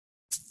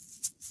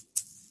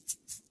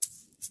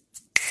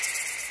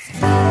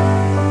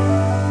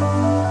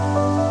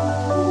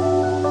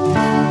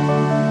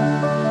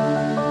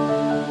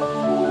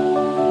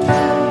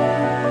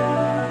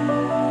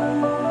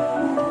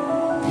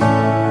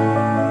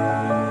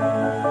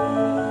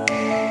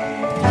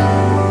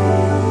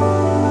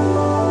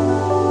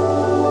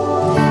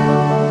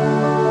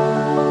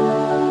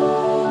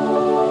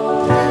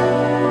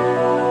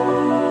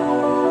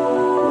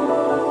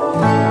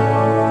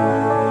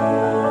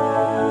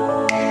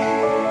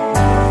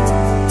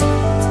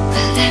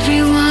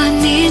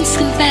His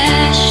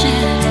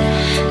compassion,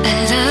 a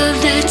love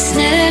that's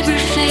never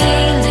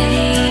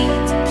failing.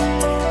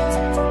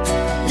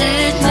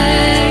 Let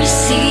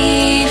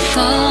mercy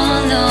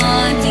fall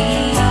on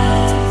me.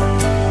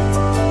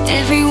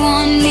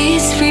 Everyone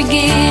needs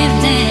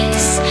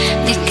forgiveness,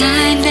 the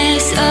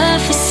kindness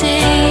of a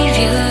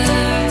Savior,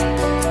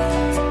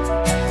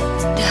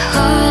 the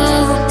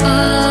hope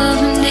of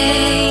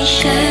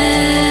nations.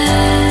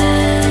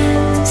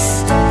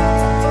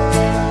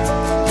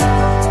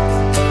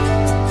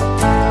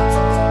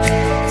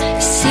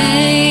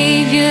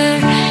 Savior,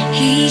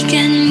 He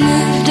can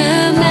move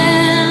the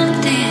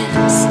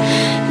mountains.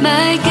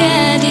 My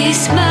God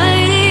is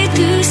mighty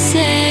to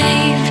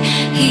save.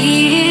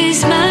 He is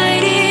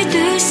mighty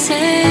to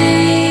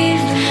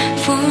save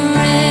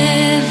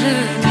forever.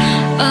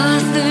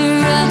 Author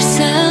of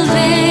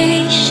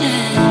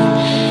salvation,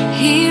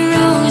 He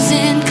rose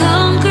and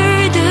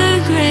conquered the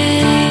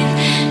grave.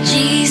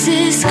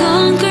 Jesus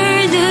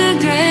conquered the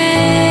grave.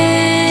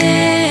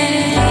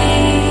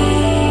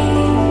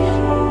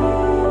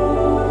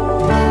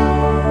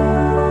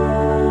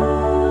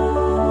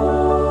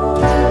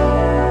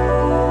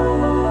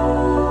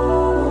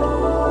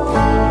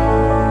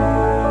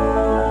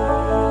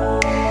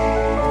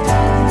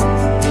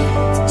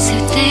 So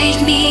take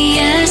me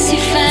as you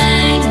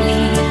find me,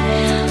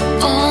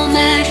 all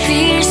my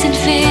fears and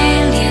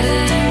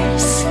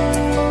failures,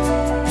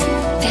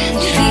 and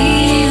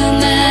feel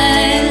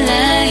my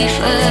life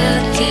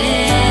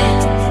again.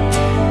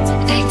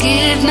 I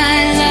give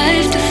my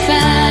life to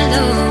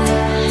follow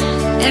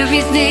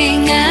everything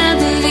I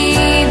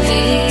believe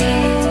in.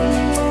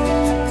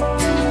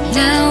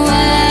 Now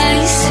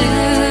I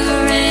surrender.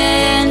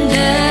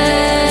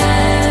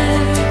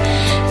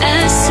 I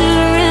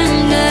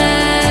surrender.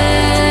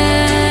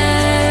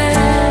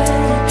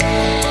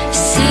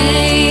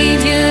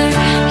 Savior,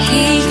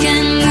 He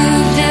can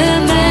move the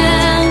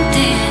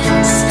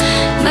mountains.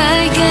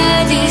 My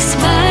God is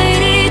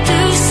mighty to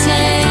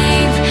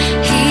save.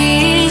 He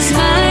is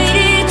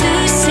mighty to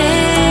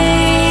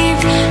save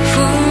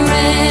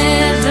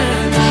forever.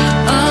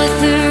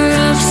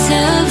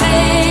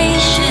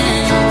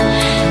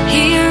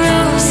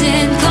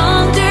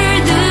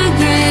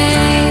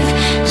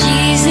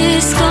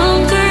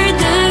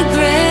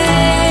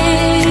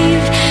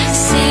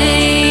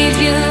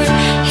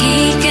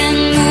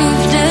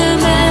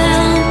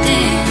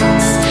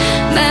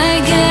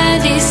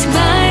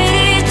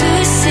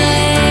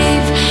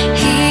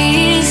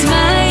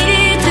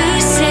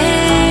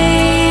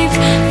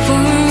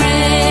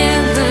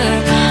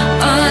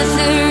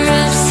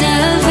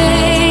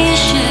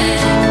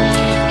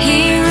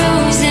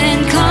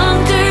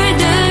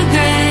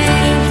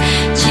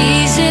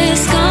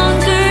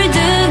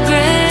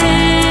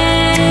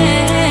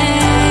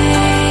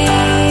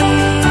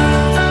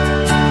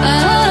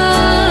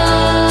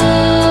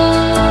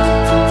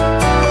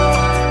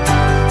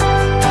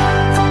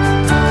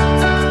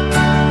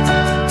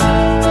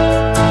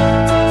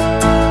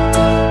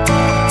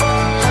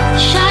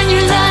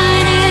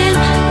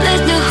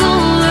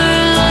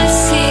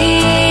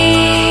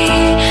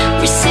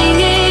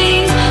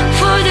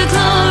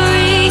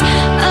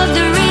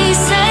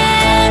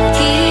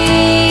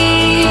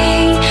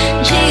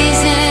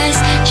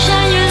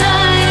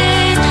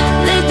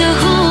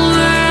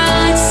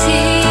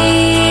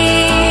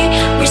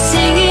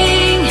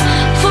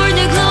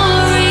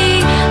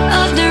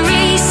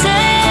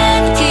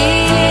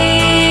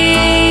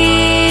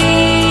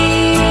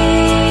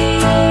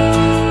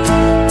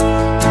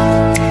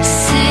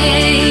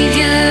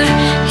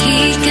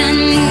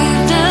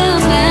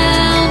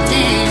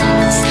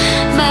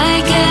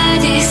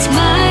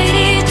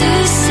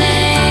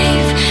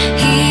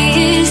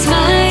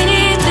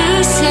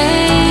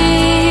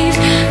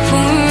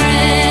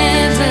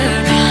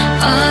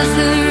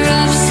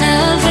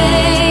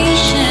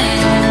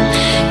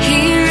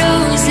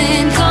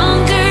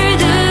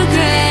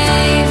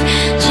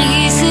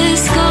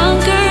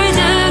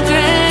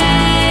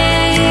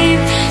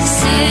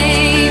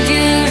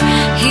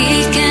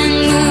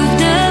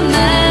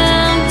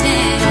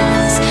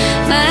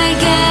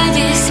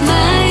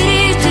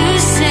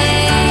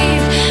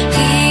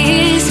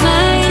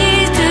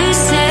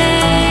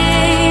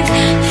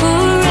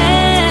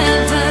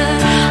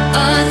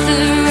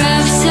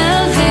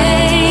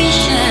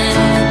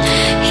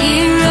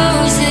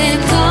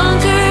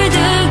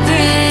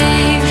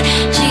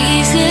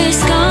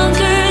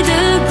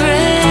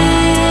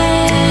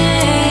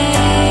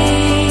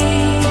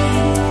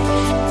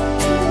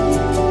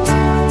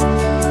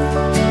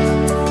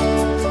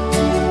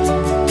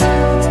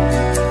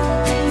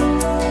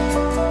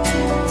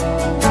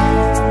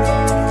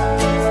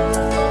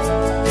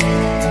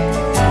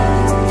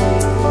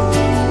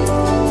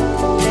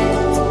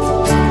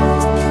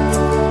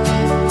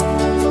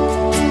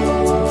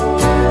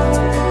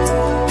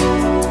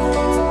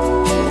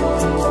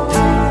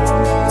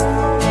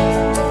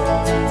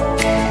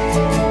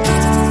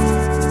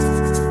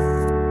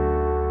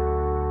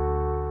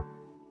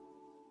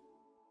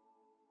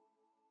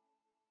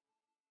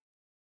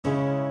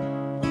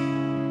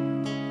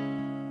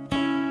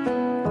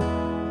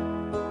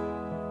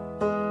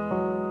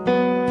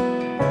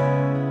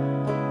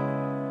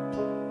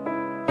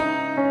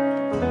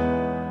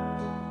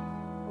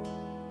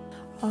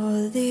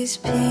 these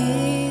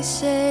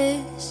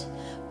pieces,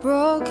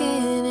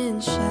 broken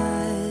and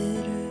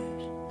shattered,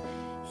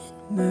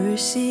 in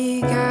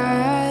mercy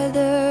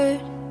gathered,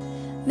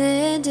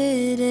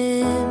 mended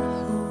and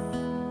whole,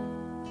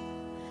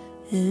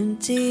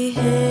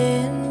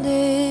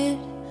 empty-handed,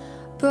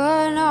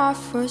 but not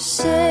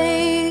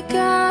forsaken.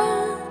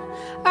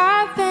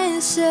 I've been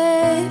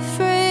set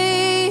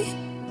free,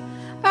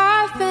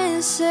 I've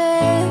been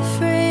set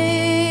free.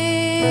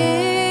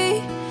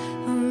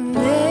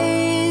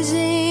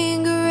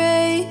 Amazing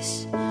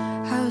grace,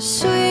 how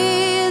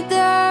sweet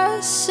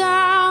the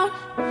sound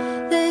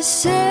that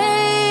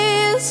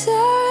saves a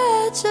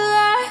wretch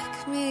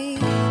like me.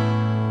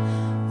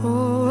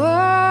 Oh,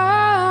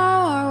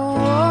 I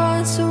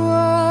once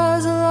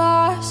was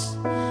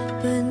lost,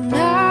 but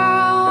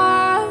now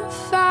I'm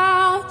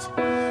found.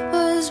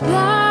 Was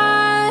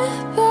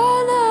blind,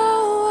 but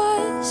now I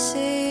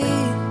see.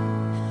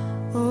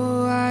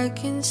 Oh, I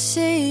can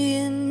see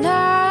it now.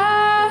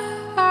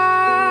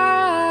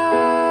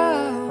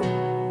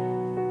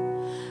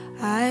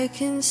 I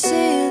can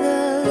see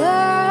the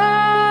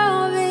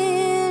love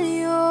in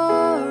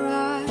your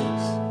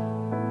eyes,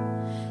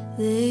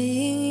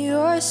 laying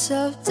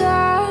yourself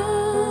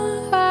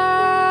down,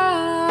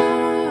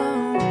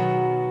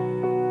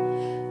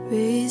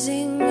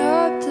 raising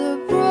up the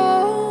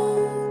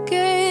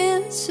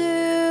broken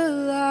to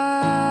life.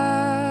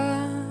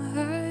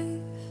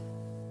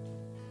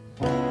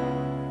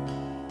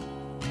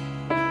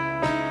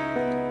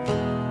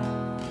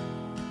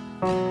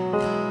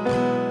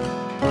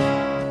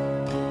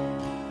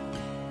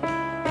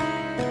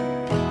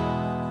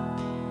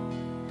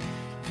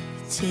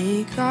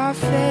 Take our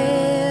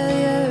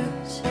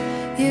failures,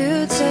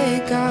 you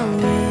take our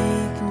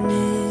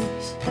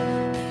weakness.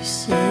 You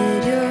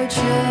set your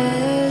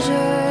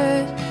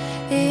treasures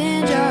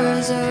in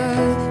jars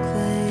of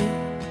clay.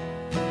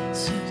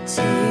 So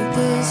take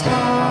this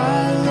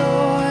heart,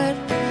 Lord,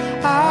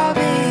 I'll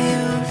be a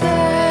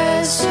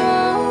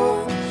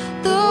vessel,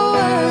 the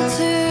world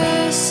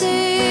to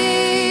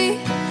see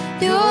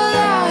your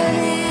light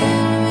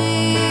in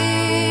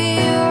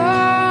me.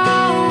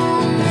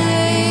 Oh,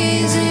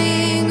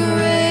 amazing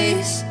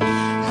grace,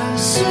 how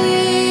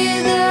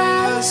sweet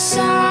the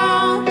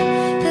sound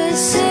that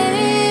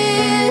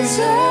saves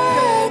a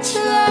wretch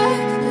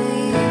like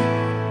me.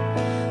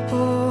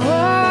 Oh, I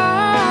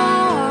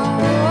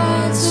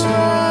once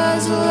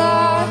was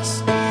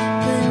lost,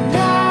 but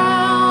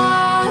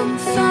now I'm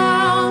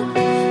found.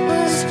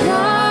 Was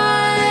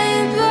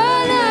blind,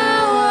 but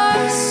now I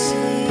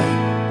see.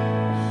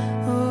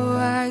 Oh, I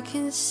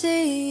can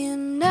see you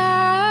now.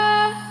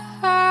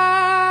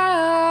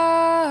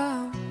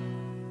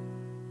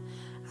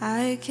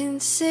 I can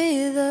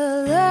see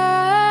the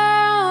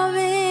love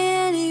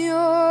in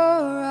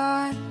your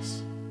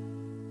eyes,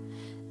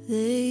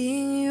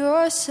 laying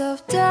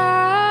yourself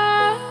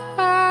down,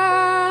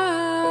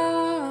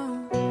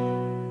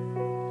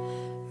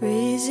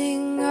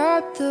 raising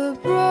up the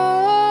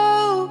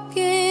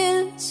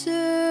broken to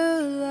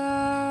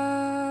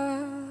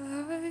life.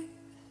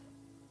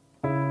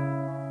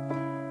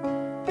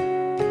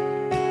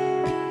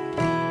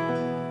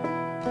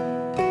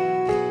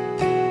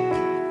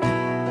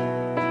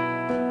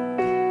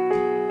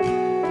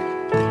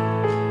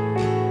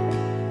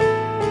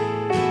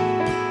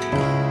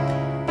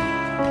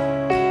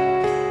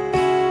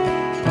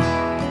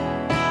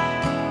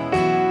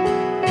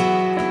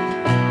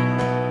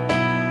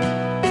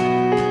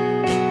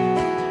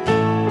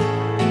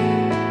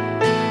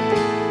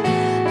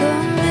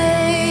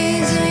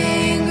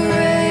 Amazing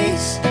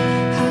grace,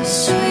 how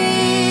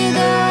sweet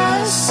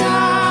the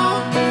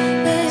sound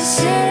that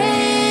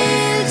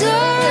saves a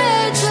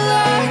wretch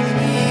like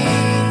me.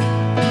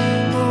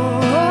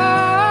 Oh, I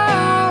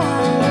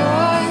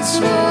once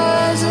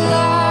was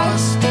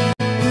lost,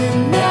 but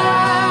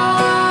now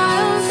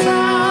I'm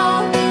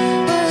found.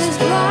 Was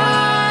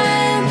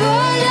blind,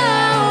 but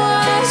now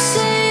I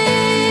see.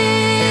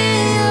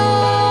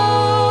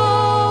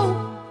 Oh,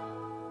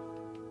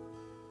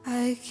 I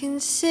can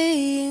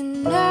see it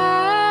now.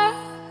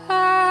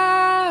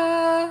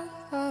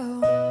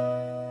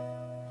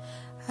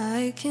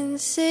 I can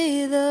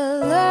see the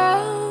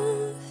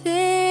love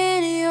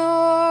in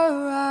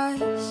your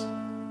eyes,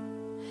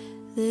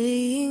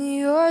 laying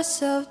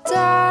yourself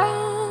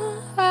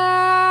down,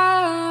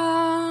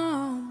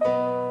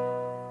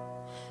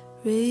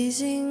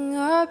 raising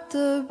up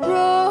the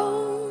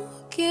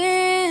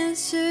broken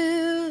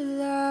to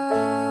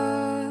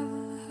life.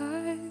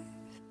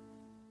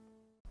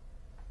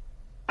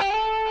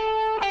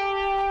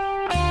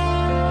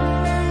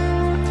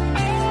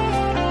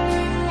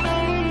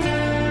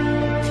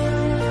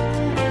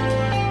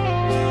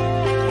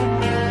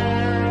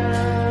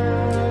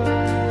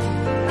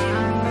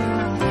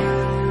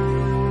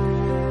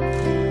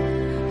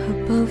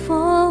 Above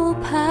all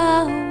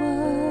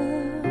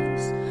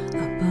powers,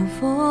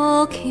 above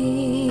all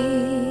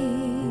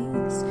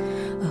kings,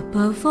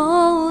 above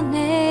all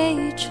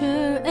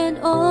nature and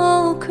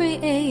all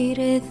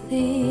created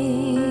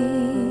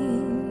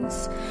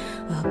things,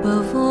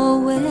 above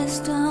all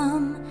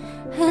wisdom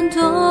and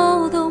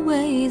all the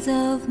ways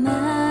of man.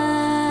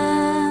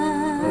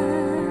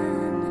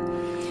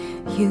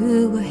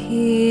 You were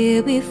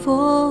here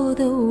before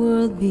the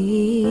world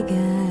began.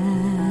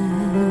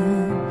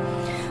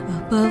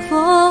 Above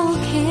all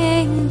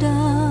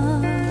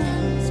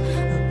kingdoms,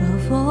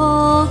 above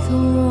all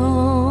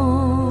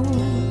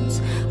thrones,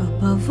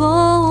 above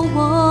all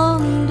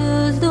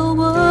wonders the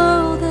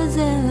world has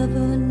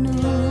ever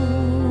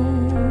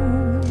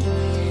known,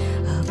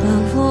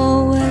 above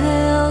all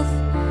wealth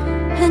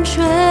and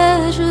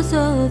treasures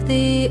of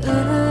the earth,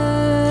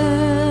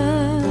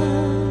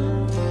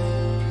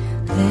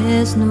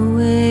 there's no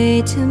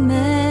way to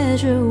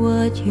measure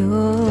what you're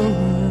worth.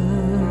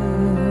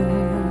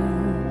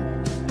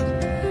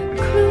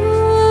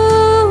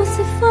 Crucified,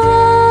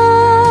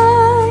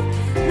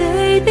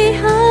 laid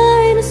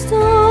behind a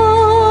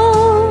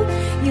stone,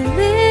 you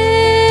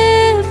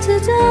live to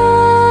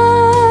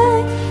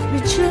die,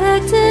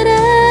 rejected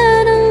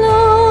and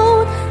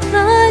alone,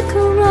 like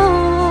a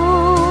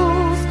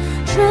rose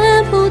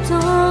trampled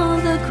on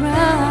the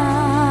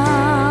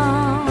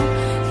ground.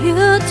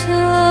 You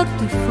took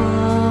the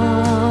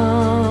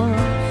fall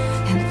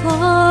and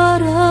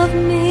thought of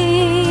me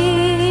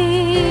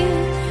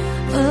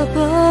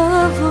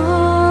above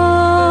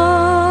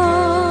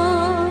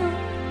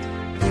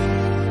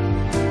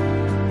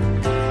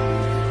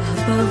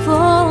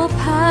all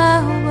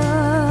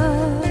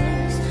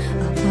powers,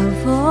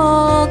 above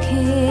all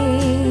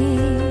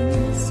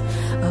kings,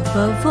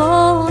 above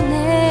all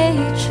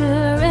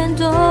nature and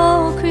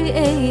all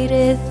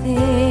created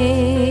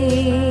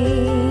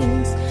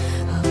things,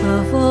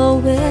 above all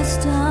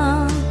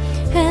wisdom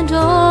and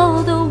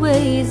all the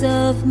ways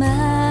of man.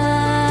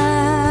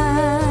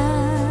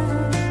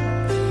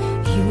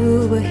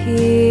 You were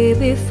here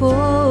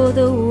before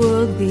the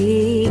world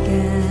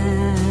began.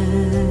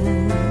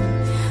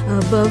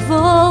 Above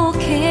all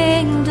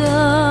kingdoms,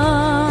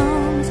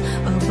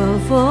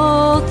 above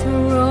all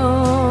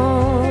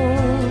thrones,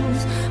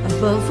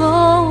 above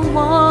all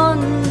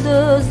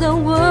wonders the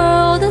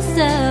world has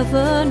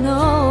ever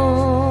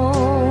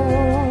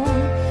known,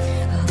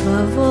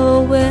 above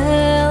all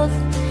wealth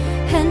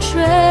and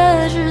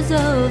treasures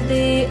of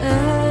the earth,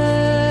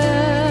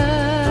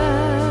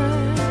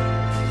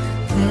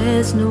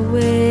 there's no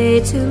way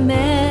to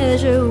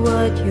measure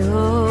what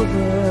you're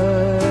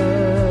worth.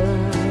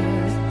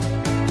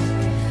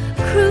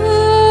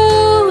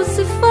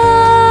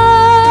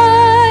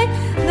 Crucified,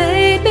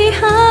 laid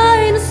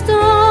behind a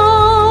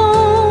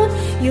stone,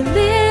 you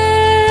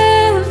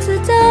live to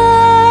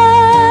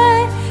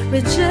die,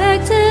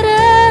 rejected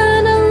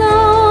and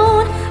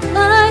alone,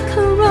 like a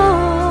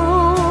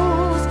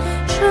rose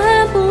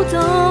trampled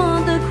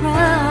on the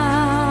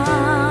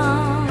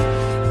ground.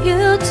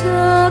 You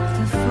took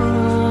the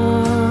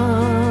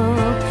fall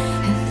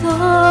and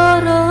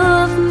thought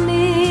of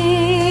me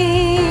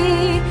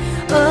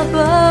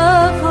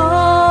above all.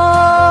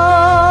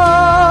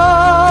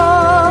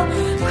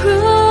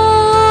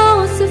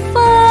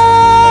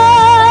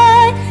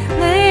 Crucified,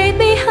 laid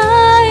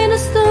behind a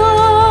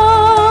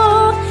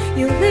stone,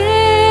 you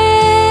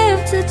live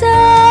to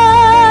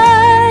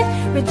die,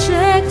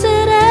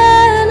 rejected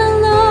and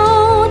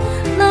alone,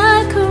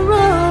 like a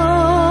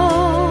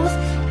rose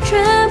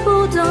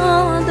trampled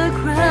on the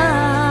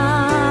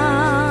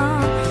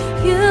ground.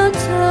 You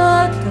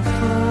took the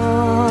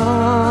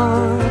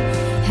fall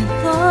and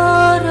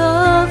thought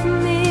of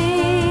me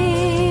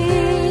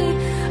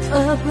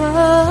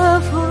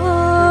above all,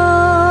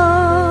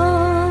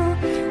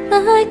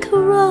 like a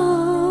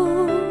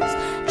rose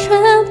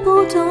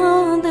trampled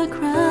on the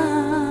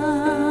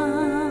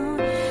ground.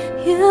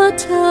 You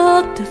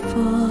took the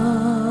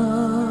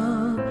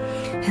fall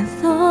and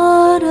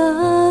thought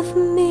of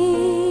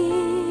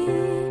me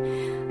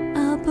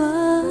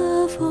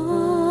above all.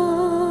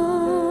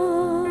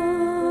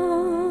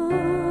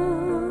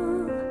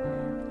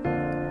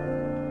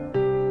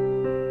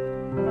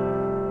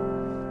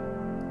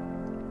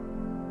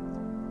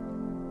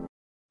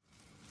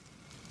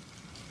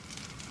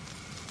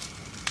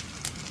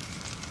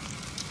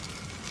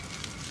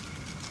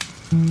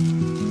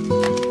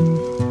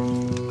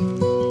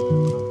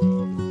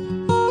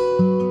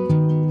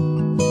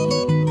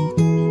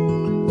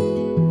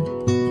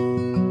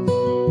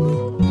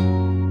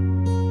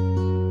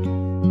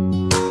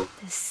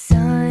 The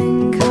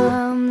sun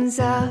comes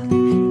up,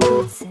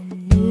 it's a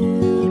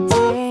new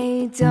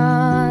day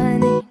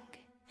dawning.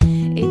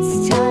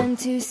 It's time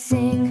to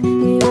sing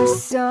your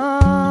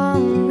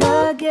song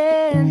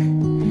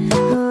again.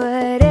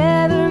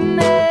 Whatever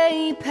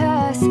may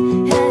pass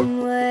and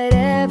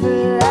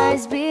whatever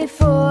lies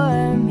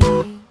before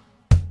me,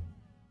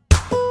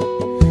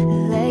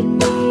 let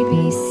me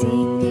be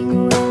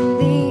singing when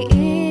the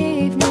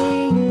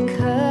evening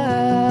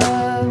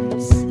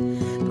comes.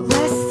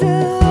 Bless the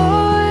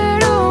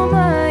Lord, oh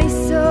my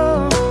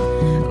soul,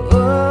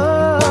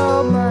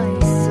 oh my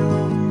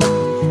soul.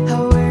 I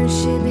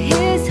worship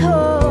His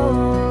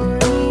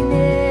holy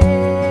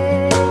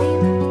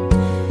name.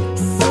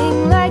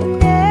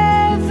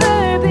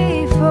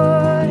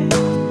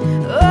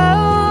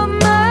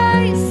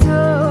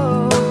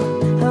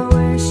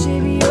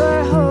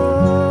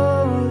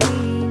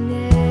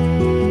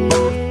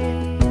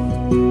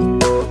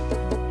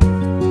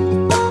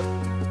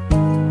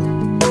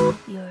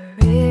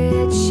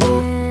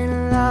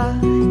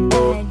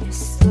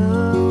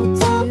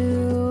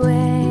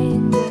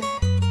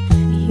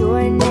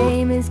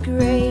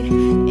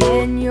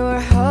 your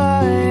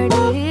heart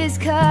is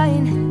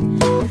kind,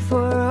 and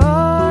for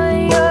all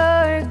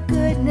your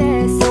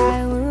goodness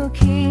I will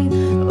keep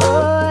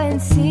on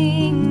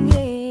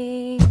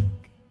singing.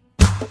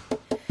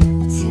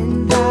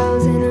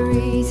 10,000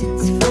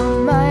 reasons for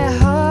my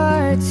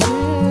heart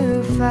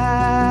to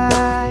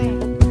find.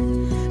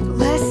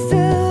 Bless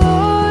the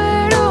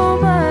Lord, oh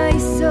my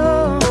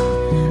soul,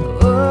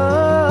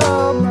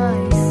 oh my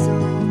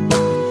soul.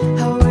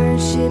 I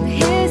worship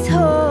His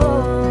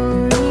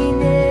holy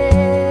name.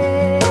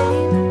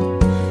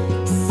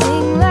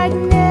 Sing like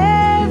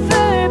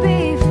never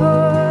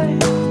before,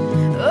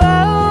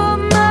 oh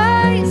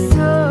my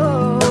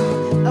soul.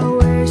 I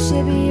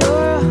worship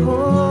Your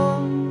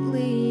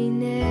holy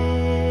name.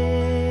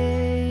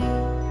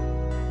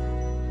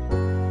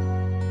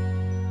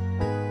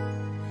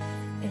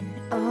 And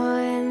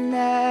on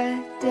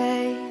that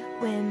day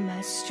when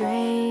my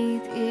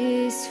strength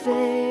is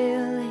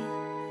failing,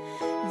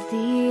 if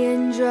the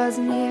end draws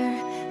near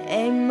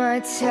and my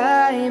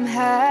time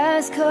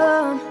has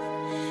come,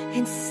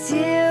 and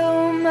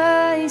still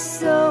my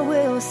soul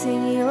will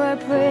sing Your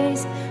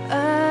praise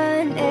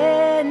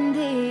unending.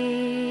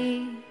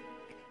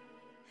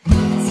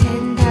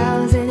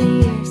 10,000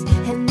 years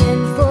and then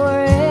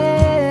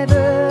forevermore.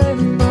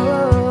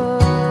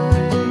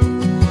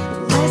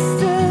 Bless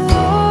the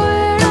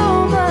Lord, oh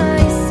my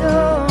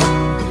soul,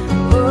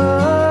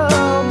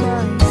 oh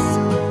my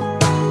soul.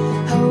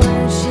 I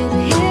worship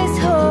His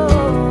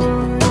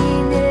holy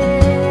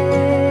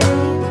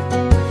name.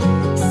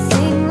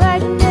 Sing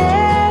like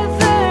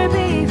never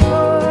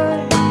before,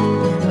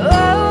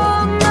 oh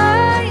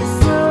my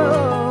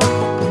soul.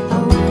 I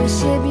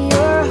worship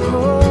Your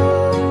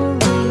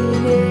holy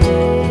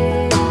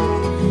name.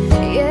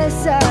 Yes,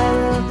 I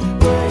will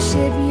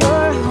worship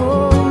Your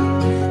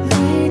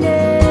holy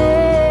name.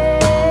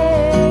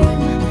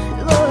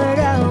 Lord,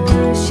 I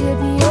worship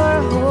Your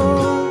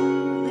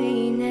holy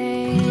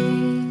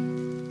name.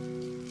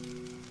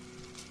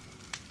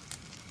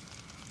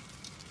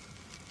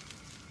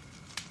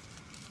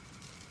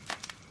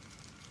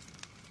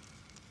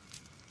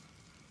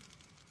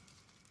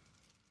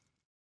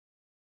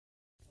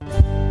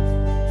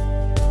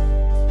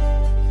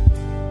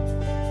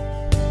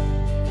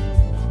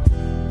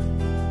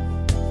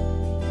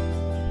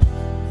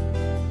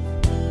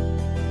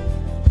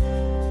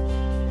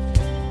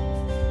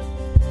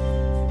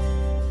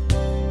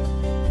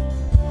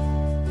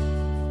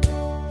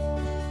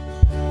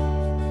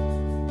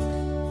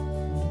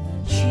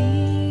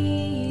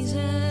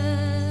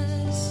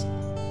 Jesus,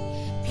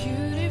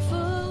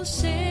 beautiful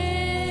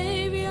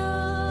Savior,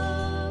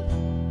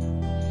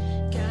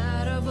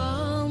 God of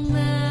all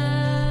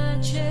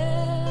majesty,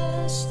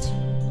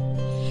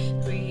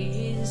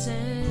 praise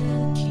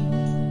and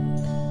King,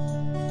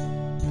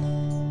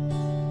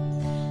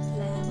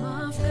 Lamb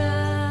of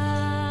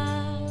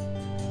God,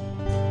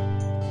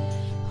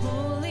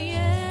 holy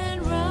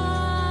and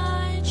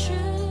righteous,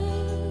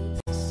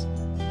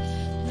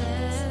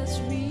 let's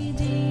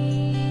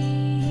redeem,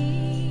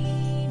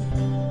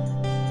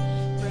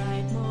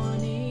 bright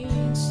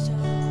morning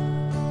star.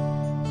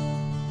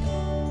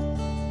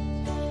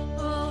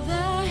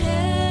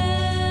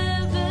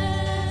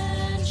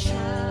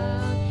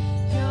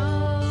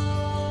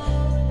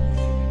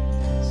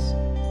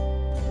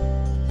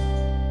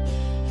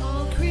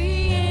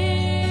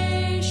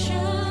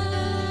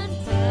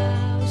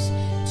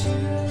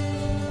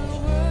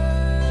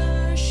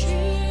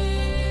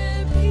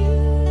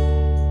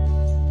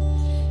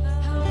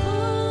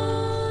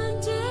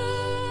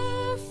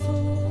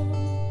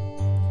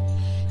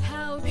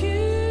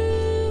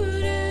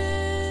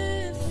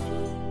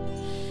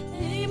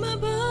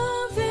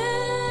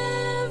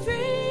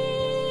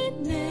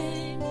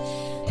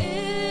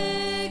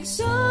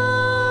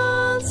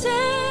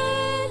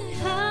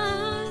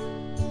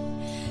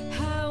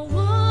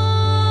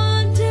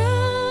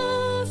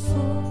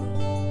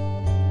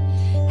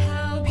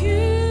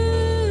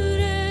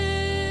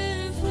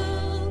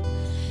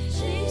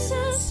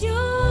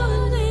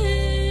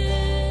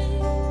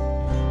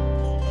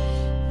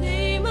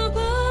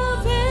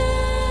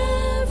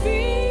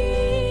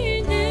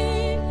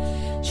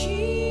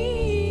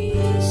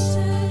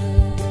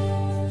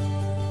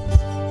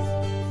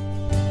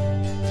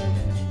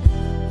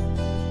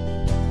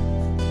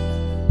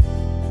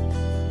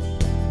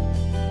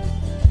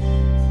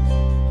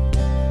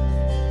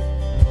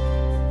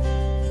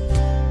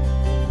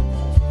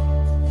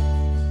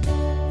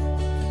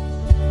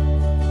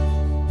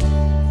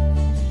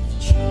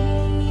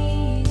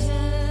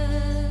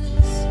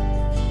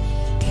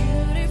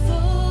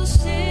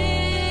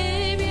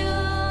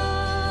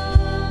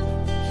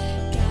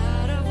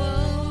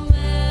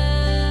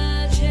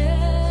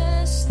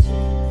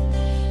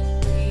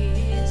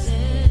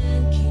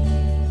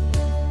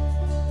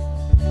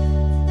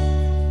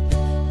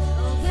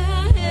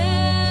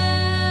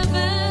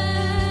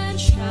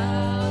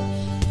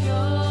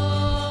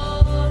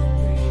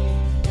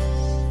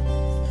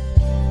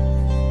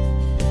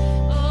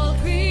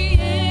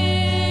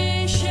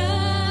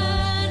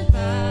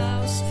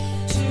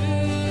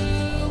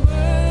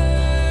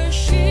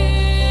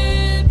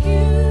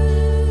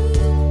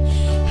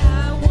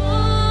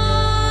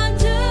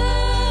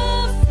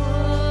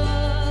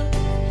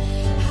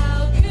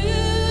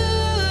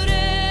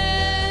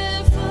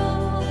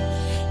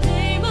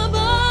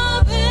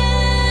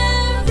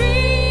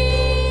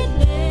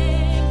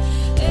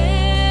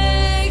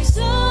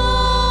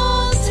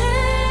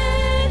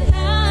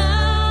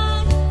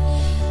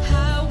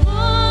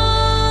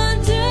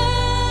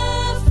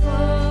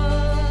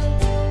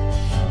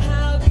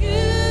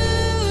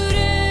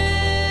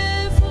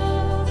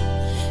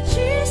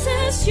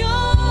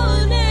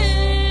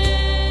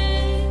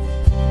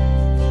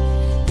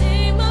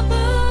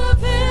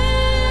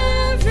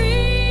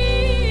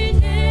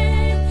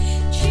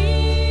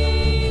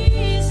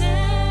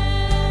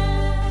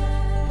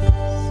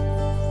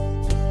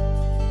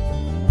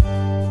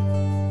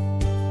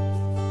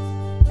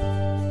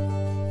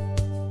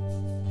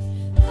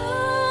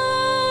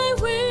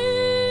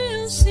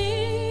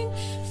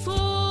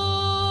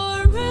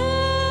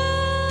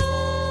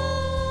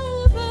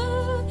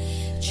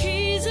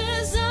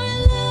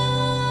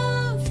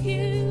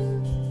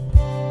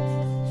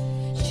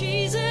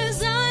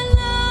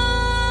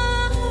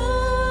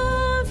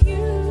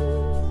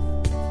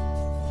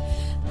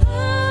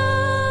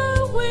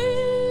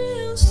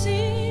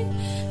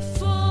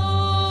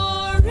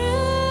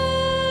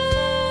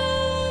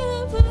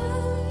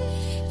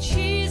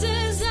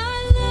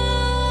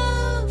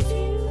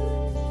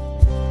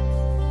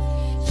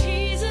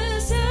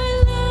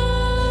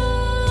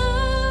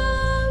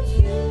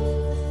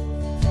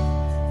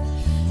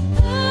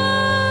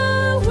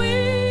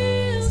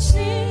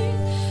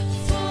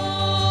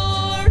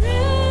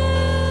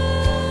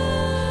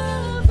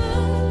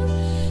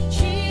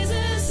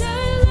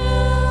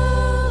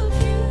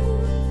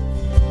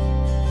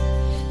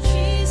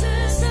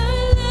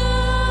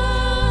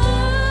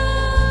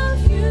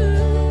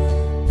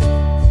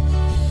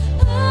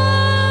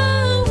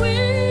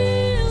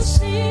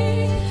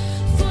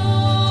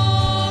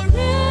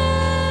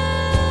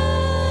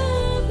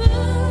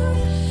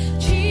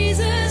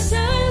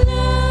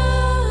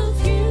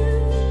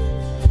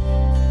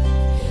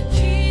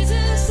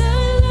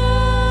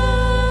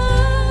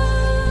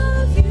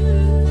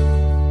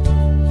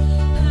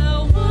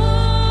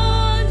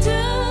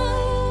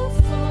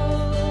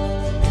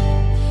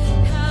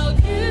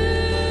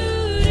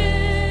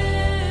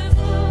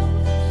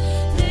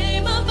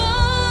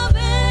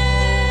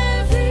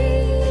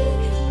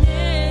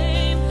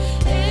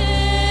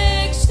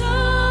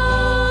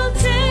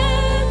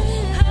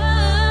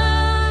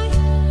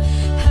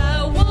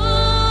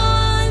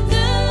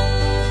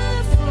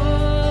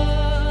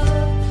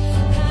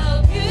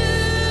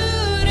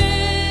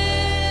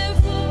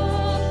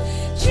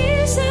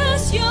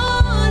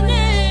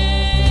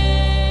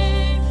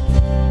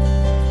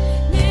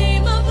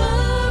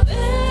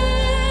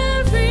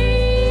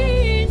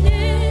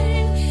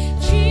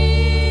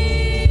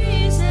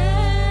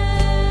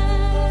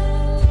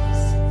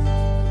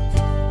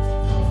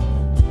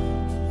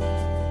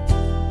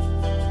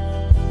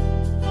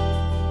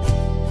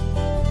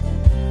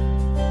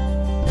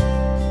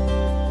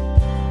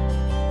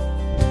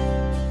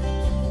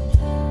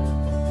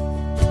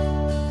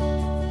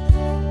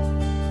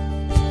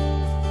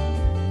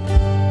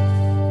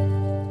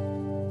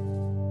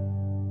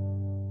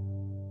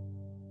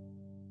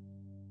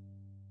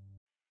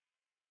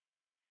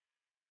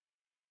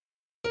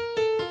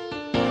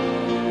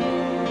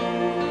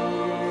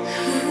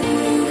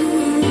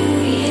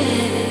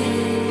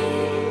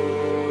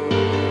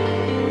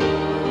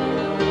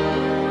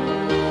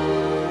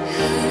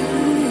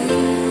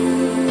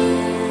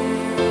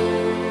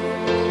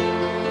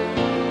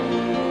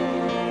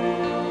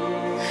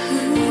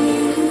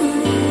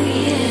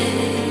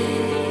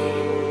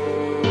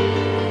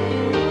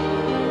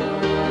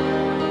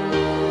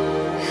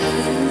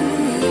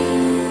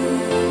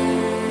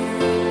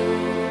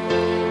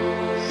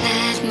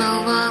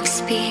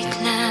 speak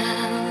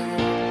loud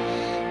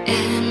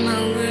and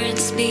my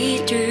words be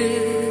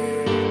true.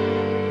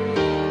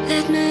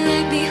 Let my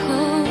life be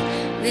whole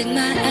with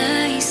my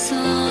eyes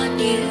on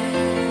you.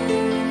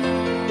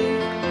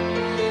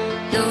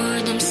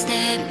 Lord, I'm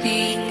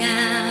stepping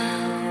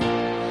out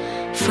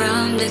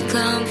from the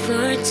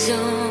comfort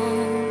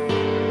zone,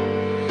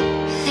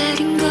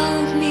 letting go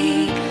of me,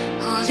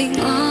 holding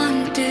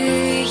on to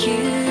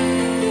you.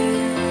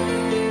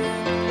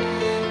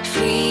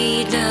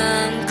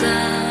 Freedom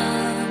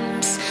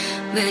comes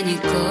when I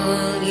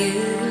call you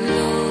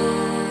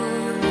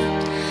Lord.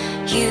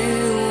 You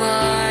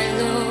are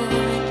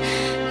Lord,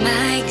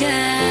 my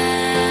God.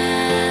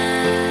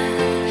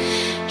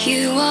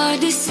 You are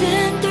the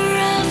center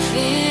of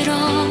it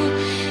all.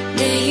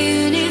 The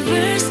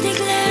universe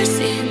declares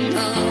in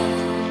all.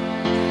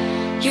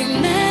 Your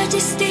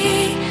majesty,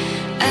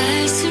 I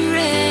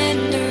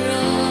surrender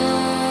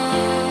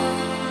all.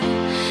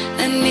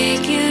 I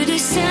make you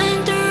the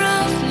center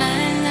of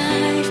my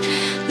life.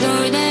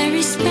 Lord, I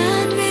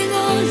respond with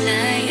all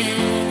I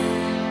am.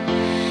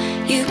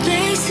 You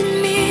place in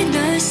me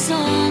the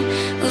song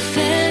of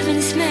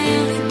heaven's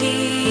melody.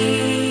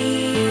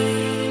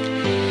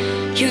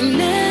 Your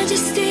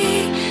majesty,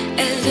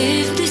 I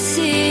live to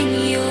sing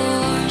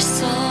your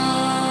song.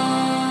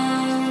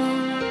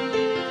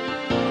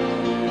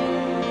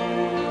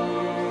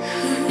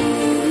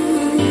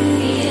 Ooh,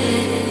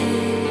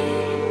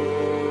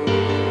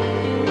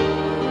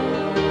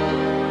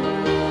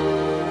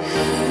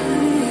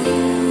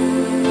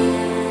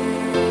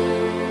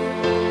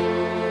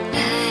 I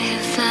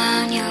have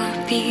found your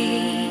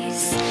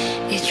peace.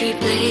 It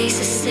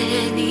replaces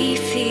any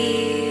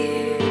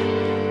fear.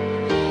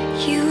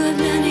 You have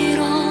done it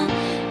all.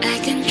 I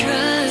can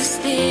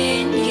trust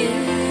in you.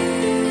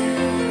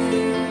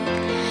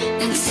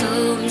 And so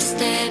I'm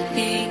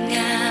stepping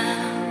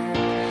out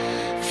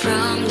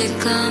from the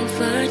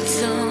comfort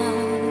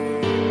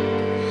zone,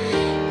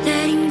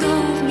 letting go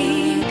of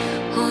me,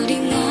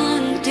 holding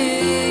on to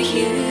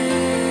you.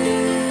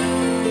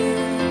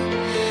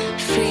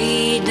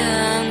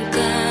 Freedom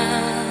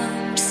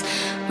comes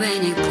when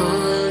I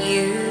call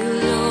you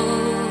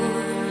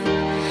Lord.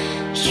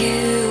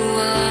 You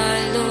are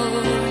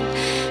Lord,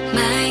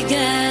 my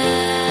God.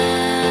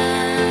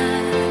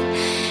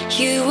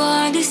 You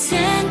are the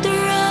center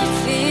of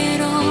it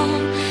all.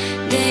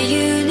 The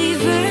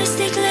universe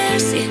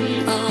declares in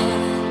all.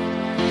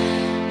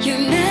 Your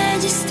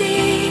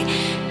majesty,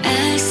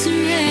 I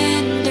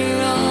surrender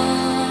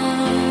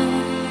all.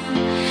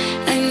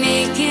 I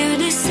make you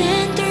the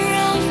center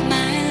of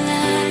my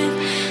life.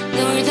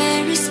 Lord, I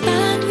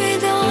respond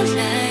with all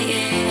I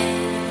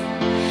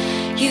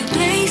am. You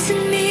place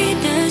in me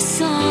the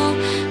song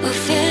of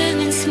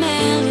heaven's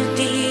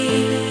melody.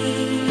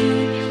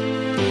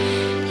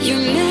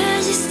 Your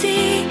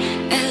majesty,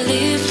 I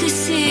live to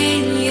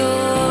sing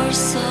your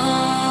song.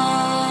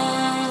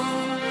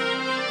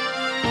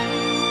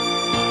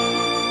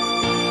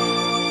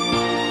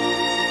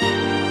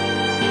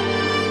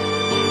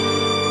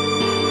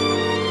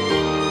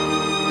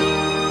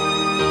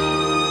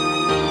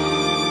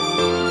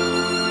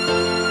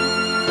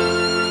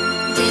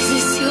 This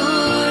is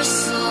your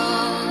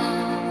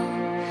song,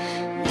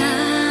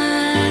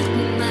 not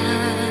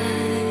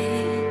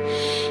mine.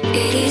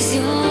 It is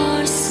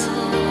your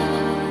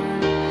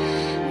song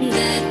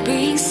that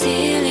brings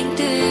healing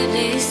to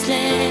this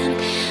land.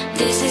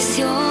 This is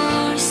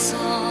your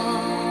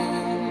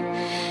song,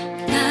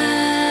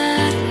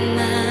 not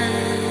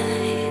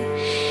mine.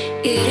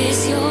 It is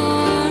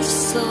your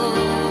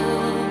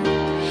song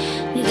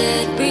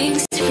that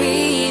brings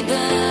freedom.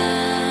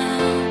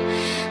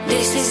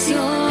 This is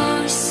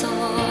your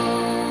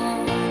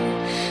song,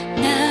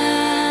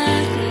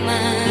 not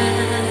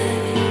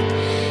mine.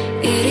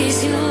 It is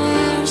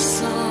your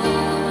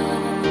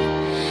song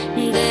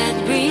that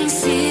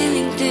brings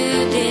healing to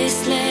this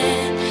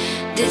land.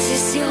 This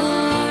is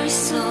your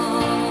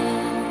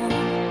song,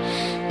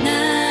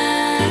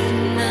 not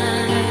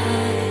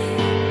mine.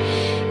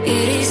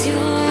 It is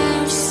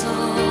your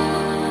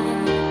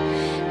song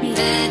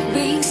that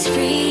brings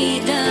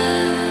freedom.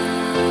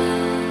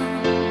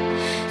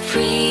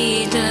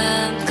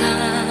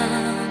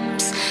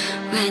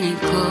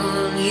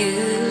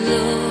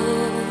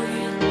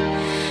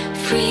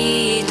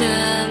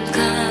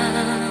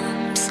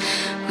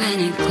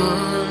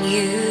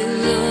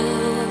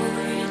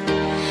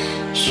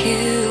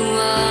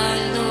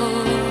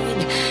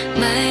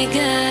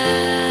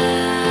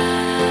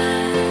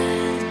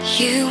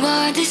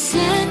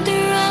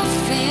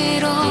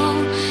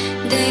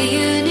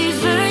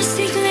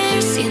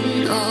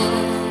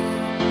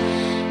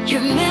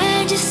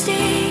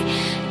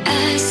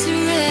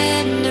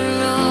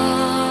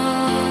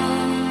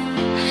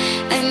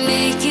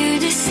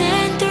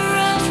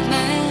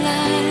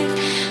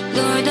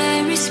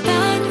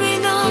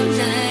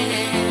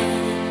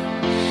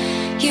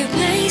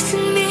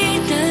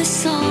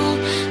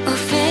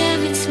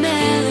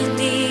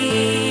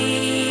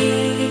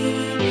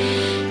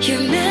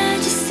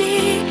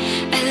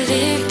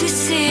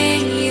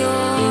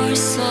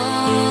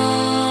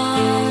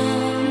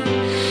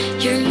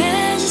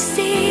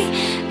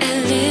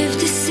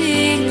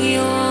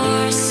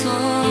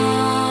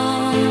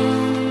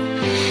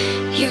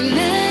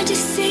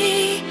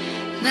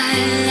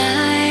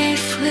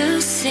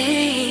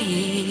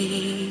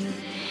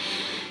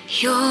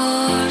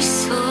 your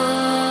soul.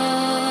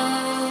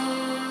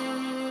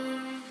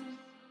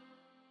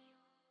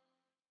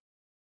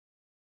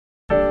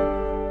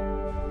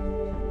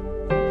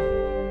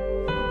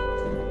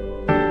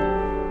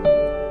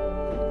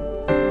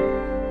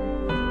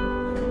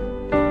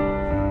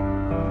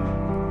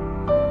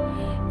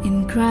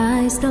 In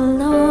Christ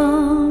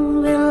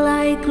alone will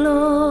I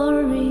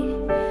glory,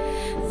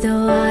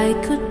 though I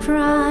could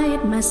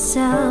pride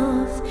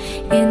myself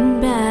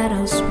in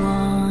battles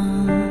won.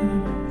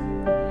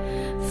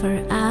 For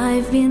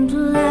I've been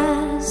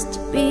blessed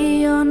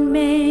beyond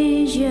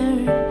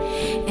measure,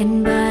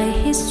 and by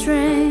His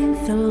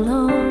strength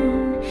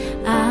alone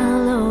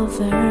I'll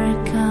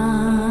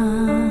overcome.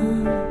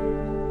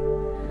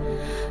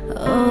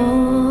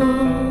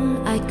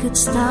 Oh, I could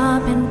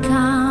stop and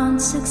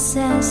count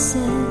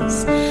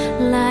successes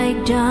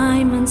like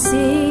diamonds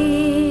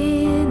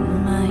in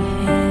my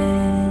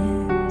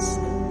hands,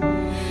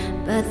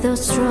 but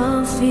those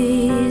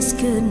trophies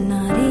could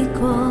not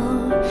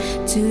equal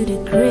to the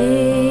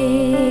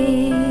grace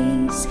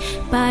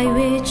by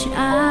which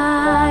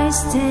I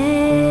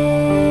stand.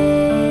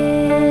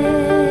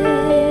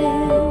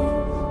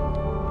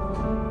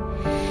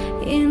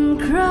 In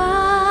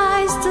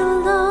Christ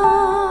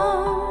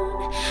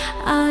alone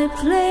I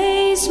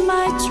place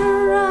my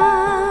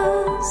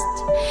trust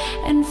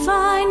and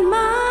find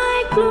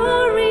my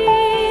glory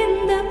in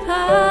the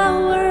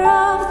power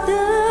of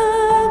the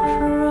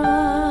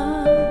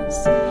cross.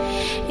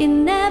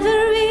 In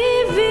every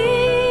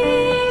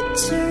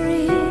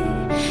victory,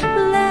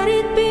 let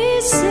it be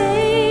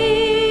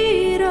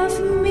said of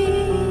me,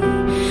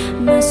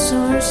 my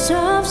source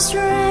of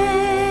strength,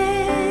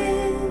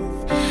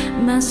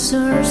 my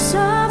source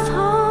of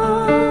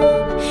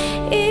hope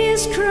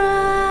is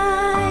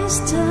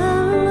Christ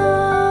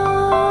alone.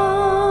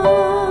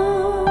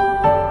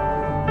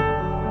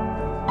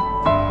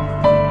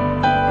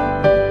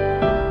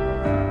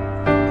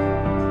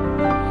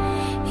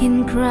 In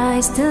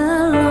Christ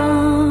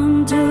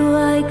alone do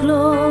I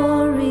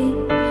glory,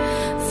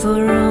 for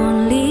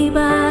only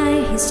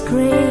by His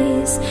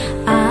grace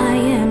I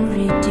am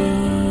redeemed.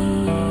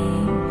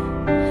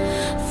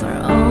 For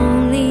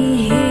only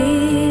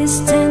His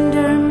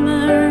tender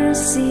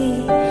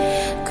mercy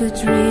could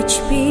reach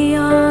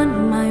beyond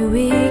my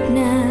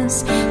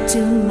weakness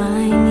to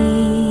my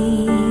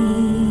need.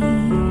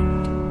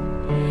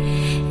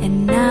 And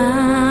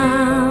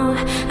now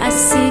I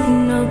seek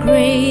no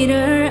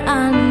greater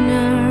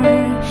honor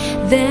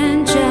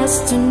than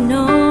just to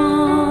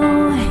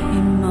know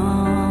Him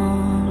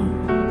more,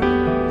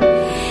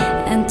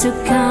 and to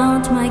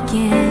count my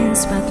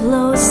gains but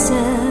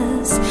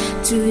losses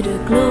to the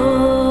glory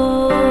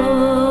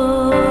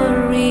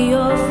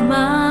of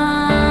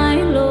my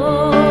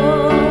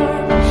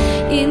Lord.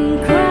 In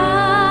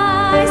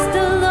Christ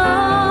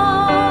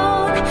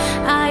alone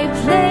I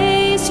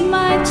place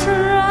my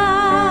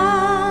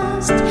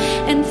trust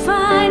and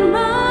find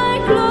my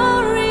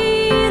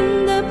glory in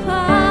the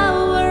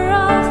power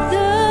of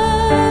the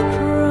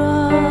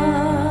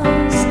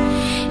cross.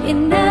 In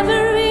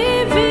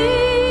every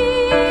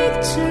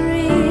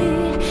victory,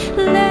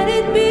 let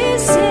it be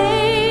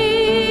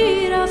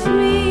said of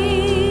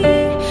me,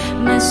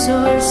 my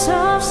source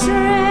of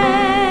strength,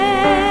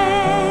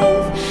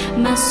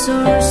 my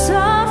source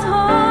of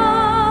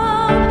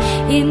hope.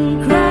 In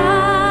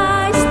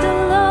Christ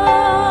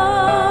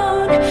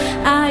alone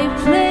I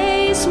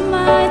place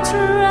my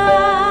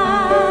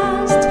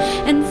trust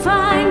and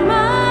find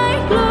my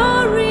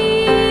glory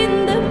in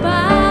the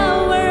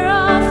power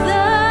of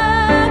the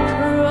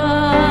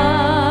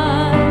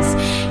cross.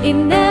 In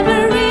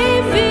every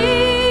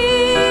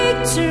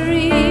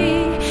victory,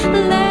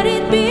 let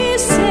it be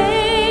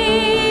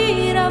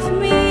said of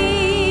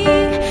me,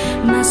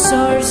 my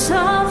source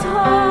of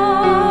hope,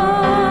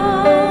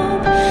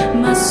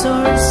 my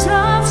source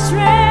of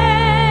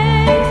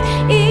strength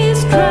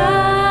is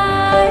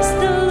Christ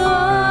alone.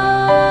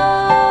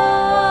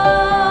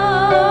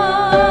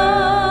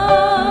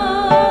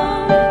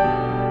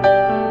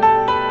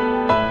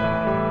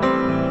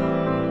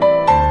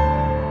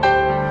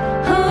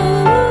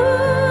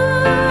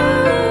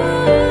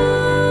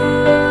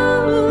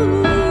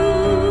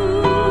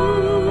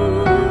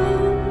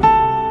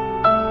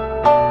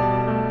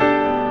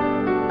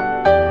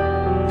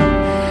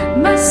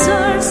 My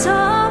source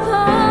of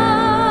hope.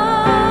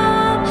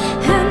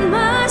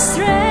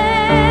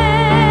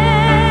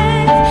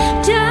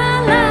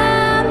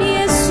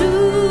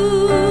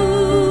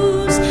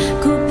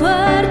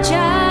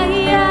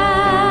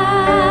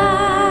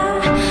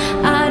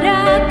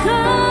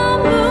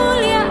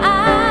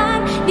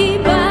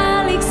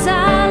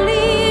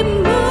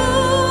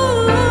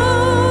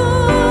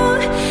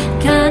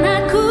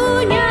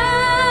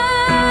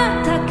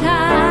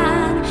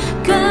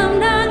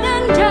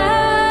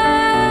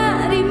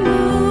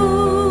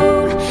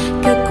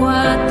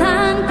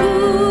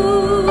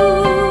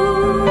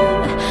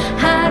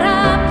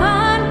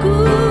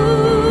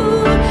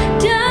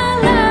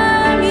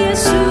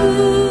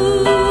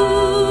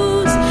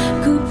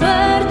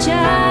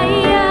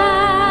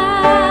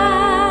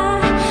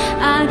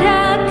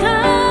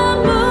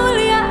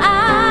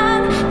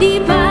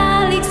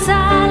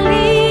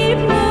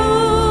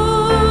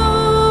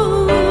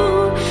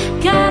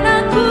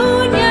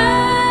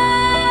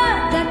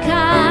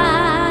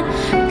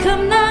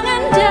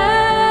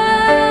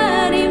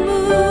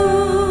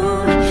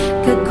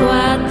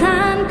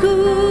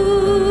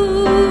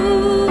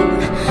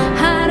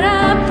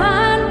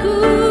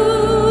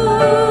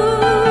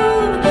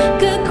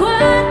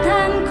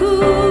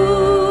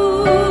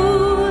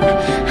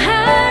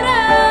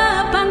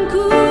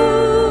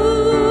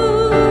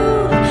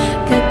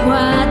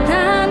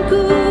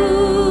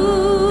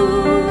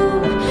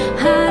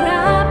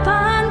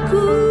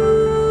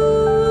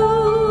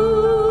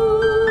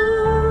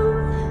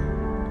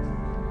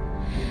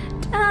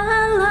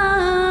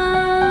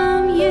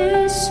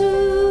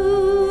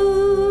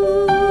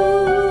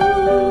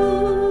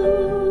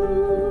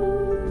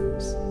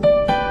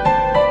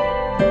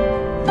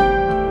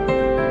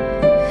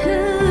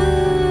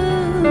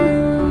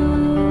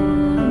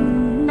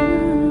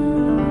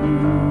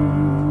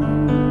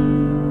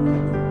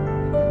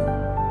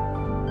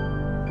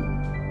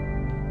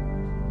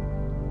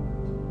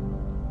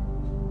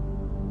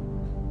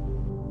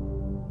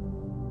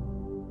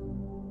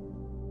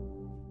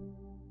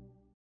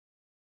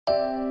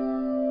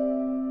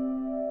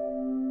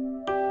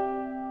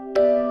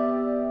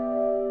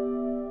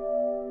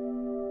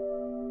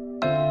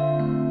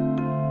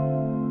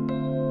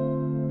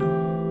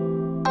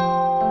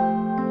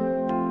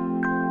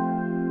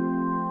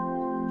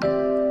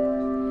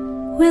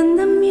 When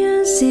the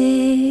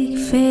music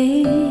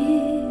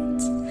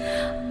fades,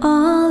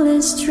 all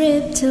is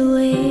stripped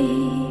away,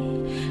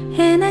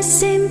 and I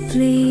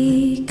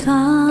simply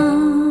come,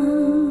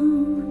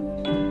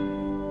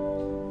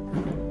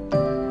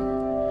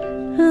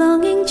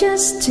 longing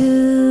just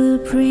to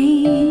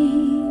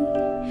bring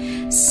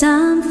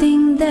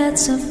something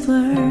that's of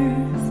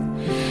worth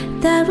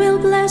that will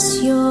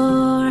bless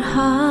your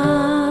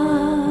heart.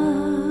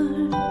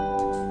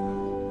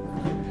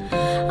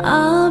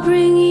 I'll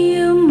bring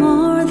you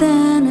more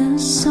than a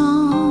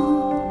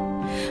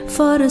song,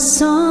 for the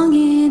song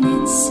in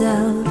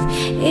itself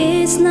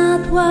is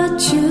not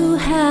what you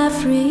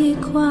have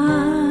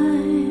required.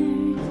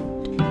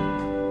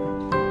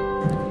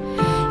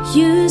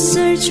 You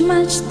search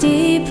much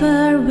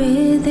deeper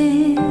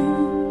within,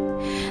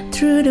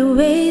 through the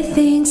way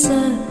things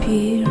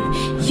appear.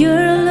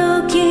 You're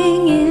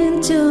looking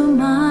into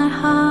my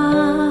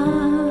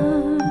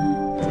heart.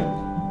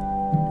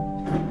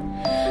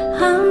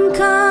 I'm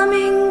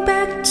coming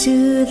back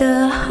to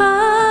the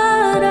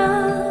heart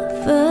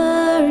of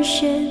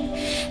worship,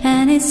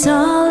 and it's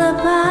all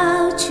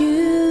about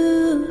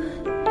you.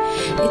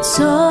 It's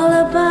all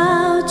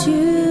about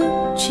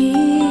you,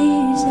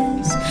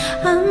 Jesus.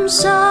 I'm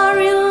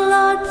sorry,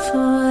 Lord,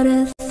 for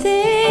the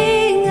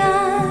thing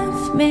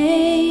I've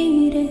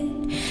made it.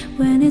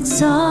 When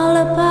it's all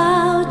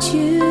about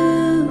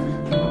you,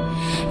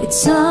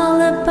 it's all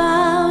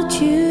about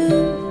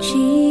you,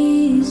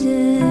 Jesus.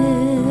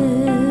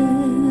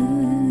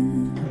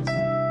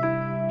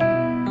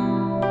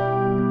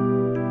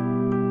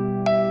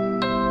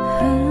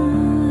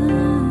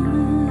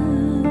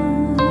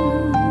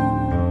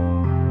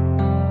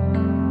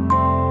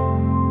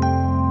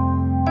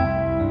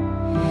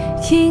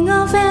 King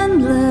of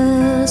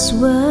endless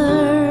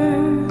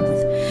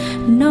worth,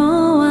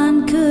 no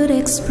one could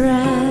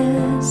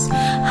express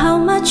how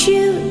much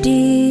you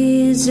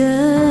deserve.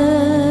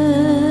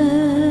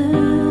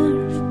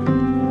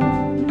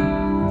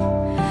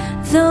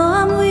 Though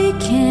I'm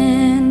weak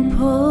and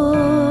poor,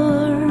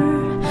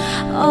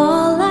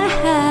 all I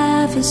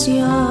have is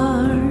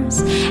yours,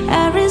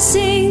 every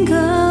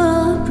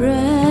single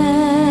breath.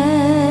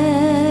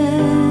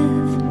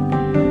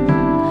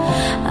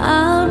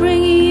 I'll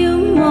bring you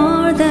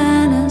more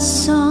than a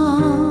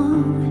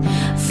song,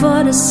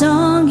 for the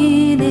song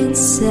in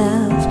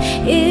itself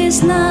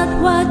is not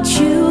what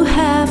you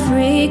have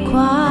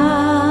required.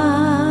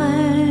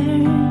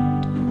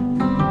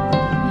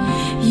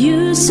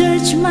 You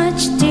search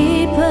much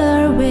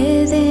deeper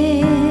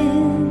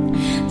within,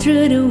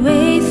 through the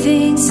way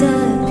things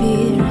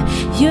appear.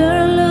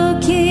 You're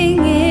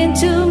looking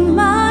into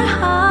my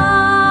heart.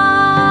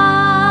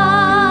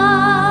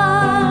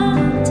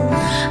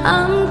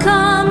 I'm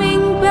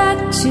coming back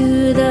to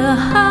the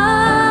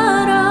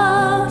heart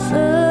of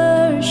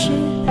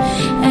worship,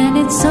 and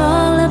it's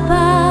all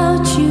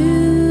about you.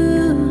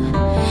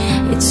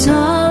 It's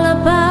all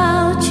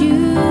about you,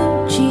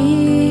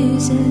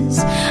 Jesus.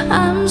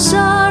 I'm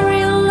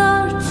sorry,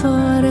 Lord,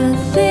 for the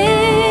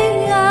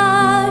thing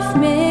I've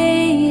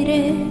made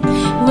it.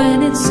 When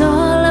it's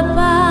all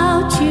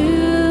about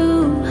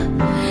you,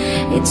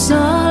 it's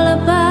all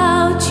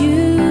about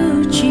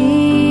you,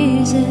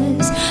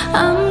 Jesus.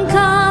 I'm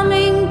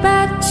coming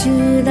back to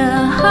the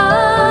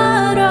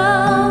heart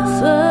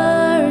of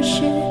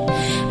worship,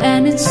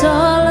 and it's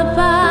all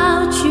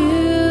about you.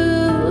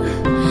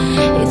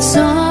 It's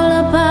all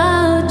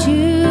about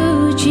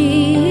you,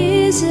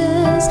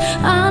 Jesus.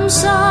 I'm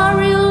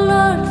sorry,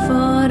 Lord,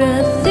 for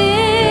the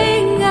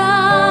thing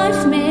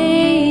I've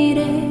made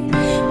it.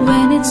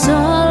 When it's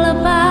all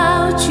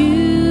about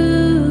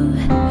you,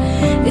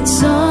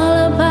 it's all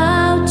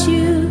about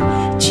you,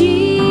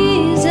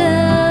 Jesus.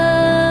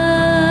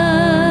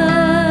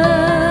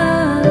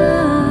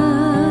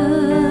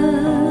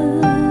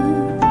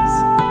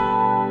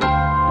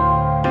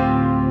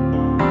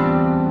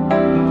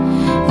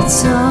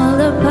 It's all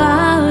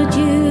about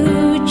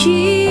you,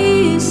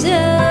 Jesus.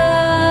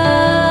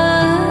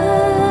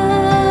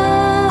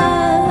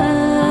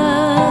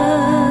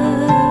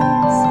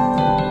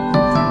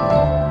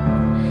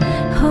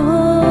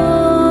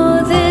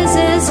 Oh, this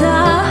is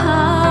our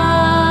heart.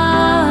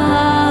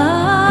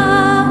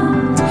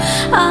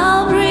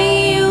 I'll bring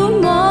you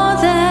more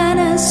than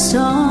a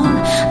song.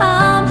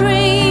 I'll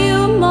bring you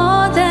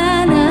more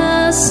than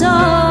a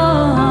song.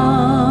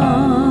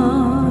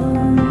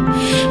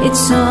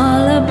 It's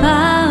all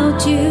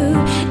about you,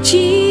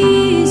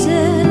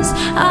 Jesus.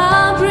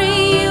 I'll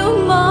bring you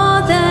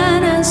more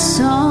than a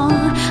song.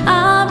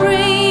 I'll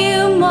bring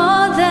you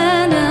more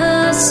than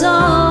a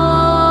song.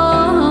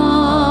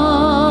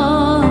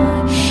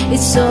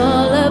 It's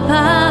all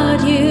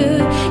about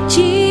you,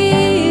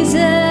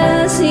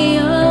 Jesus.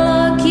 You're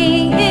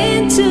looking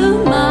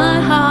into my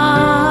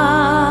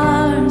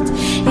heart,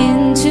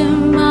 into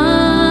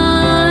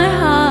my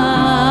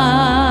heart.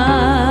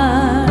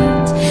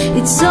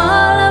 It's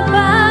all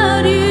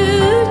about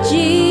you,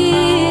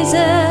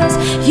 Jesus.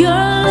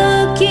 You're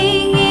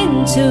looking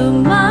into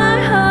my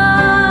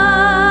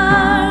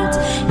heart,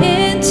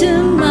 into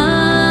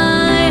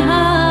my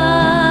heart.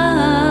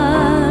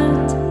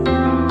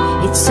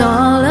 it's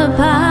all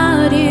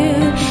about you,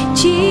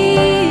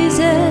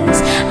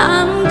 Jesus.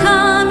 I'm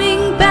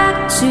coming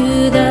back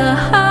to the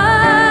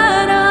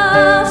heart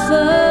of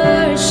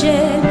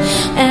worship,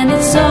 and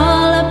it's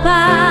all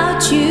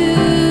about you.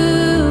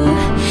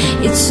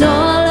 It's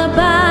all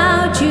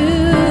about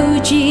you,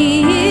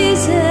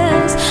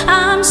 Jesus.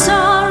 I'm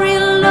sorry,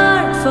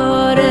 Lord,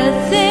 for the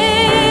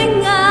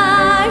thing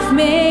I've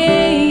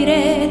made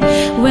it.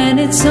 When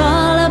it's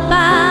all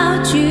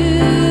about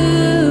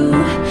you,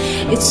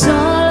 it's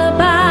all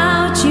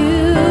about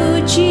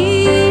you,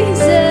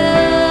 Jesus.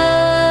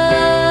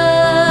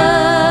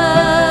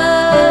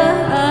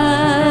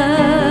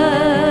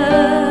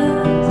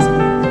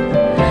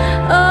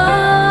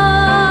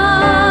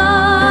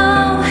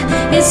 Oh,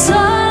 it's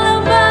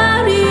all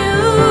about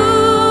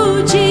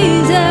you,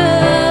 Jesus.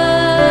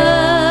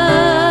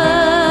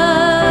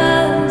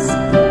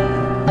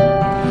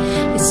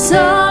 It's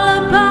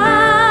all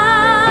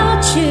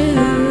about you,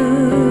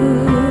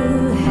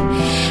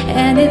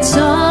 and it's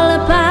all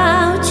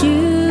about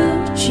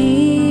you,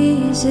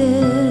 Jesus.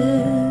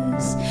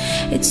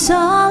 It's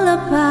all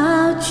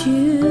about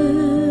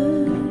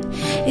you.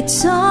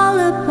 It's all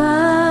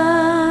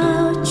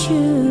about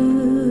you.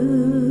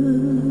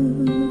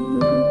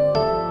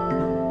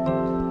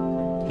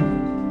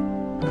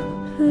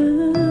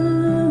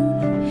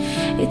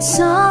 It's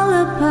all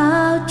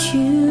about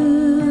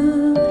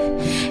you.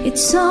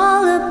 It's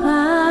all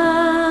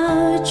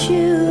about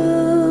you.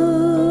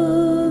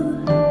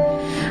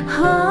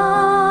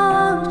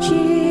 Oh,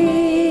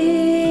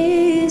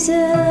 Jesus.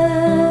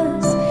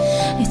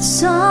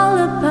 It's all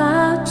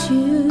about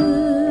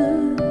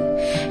you.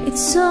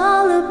 It's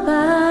all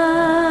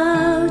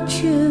about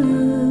you.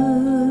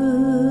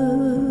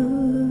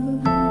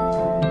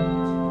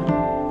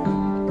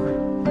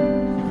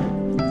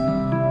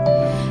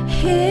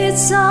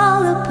 It's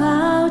all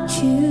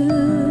about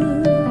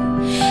you.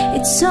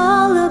 It's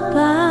all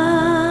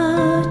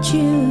about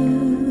you.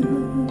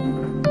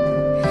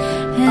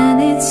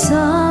 And it's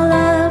all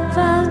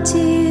about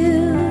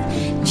you,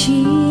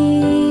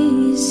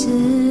 Jesus.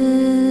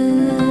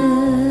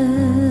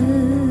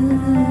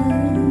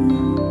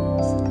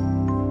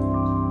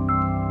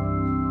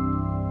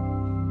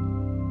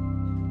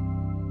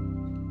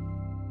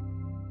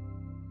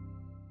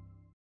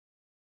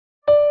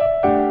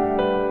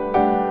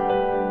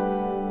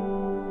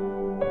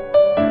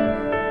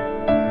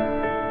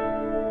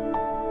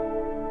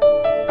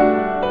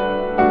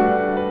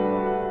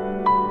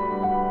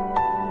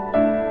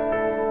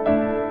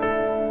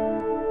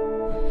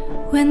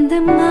 When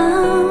the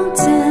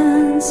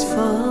mountains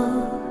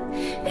fall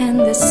and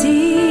the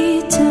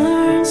sea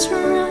turns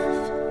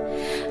rough,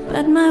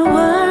 but my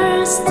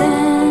word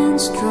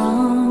stands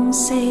strong,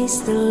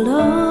 says the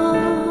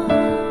Lord.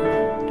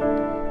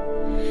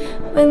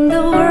 When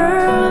the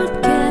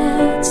world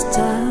gets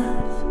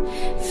tough,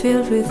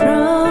 filled with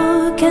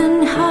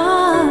broken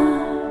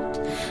heart,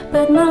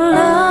 but my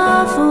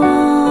love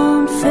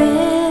won't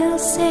fail,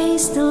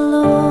 says the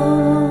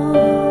Lord.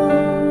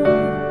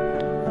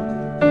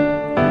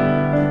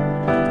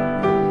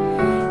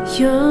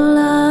 Your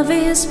love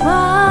is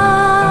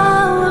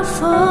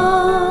powerful,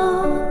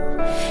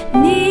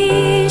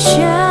 knees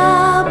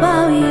shall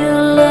bow.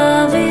 Your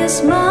love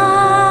is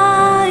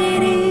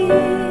mighty,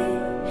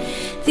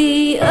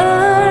 the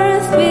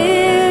earth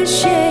will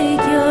shake.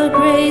 Your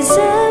grace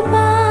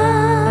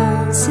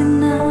abounds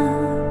in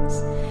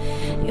us.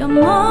 You're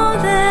more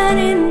than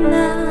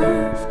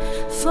enough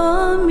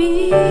for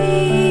me.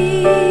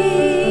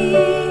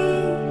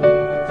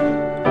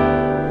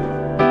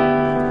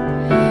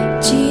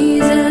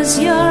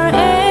 You're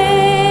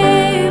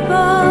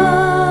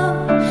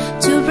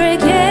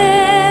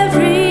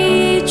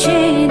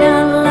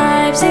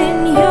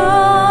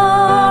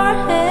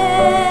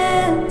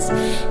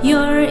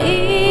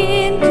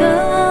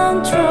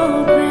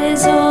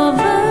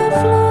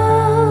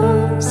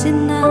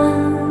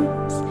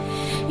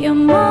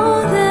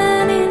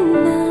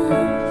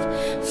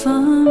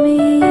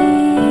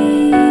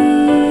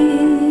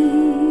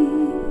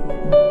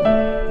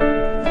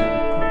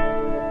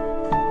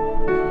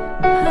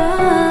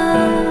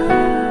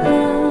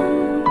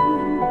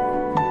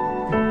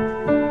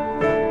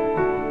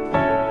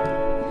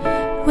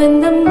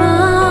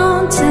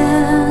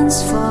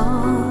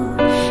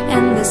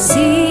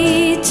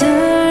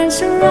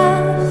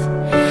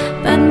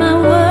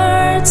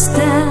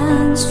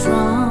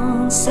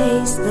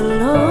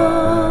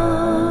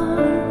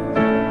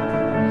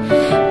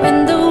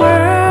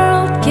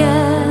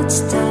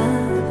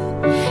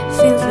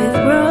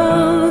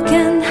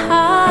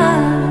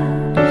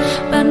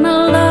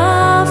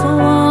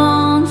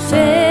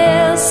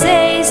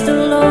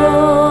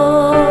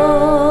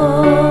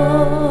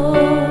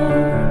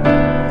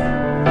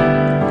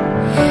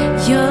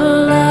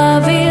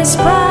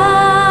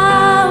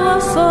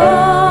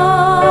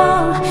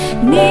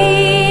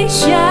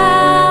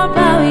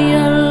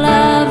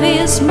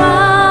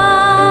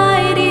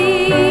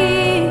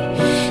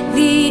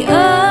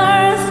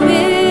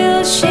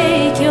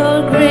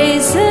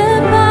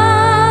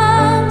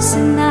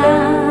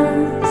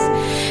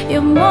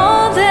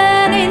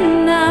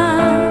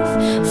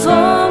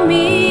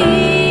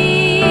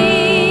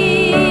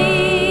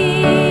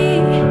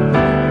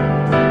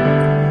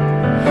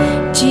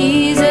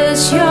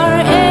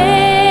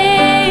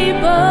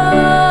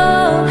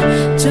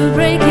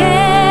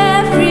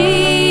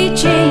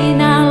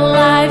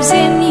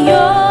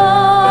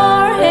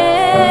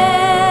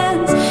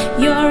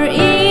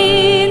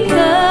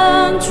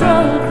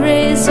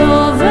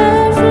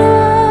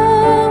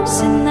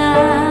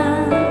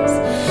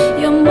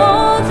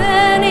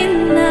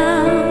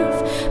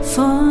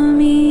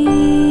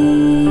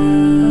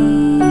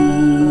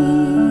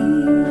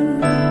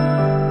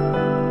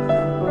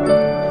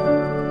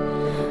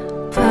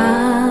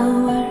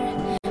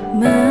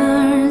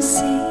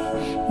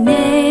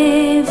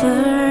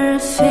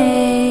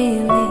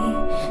failing,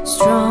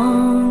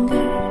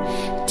 stronger,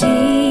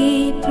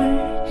 deeper,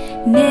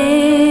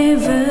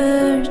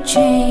 never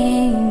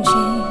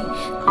changing,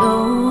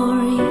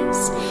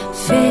 glorious,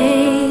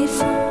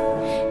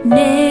 faithful,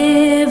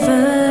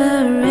 never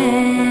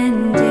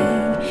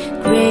ending,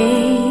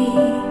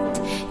 great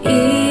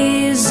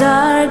is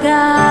our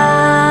God.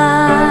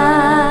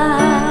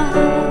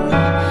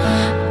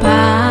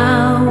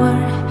 Power,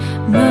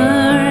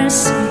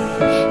 mercy,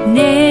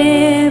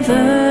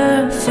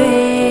 never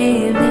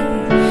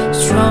failing,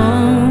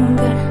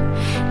 stronger,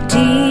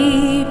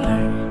 deeper,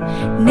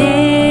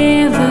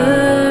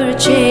 never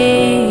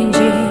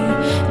changing,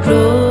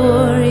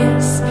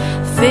 glorious,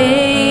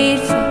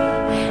 faithful,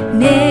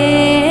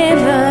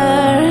 never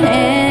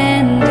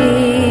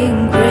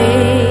ending,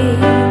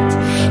 great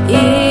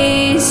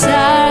is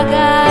our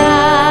God.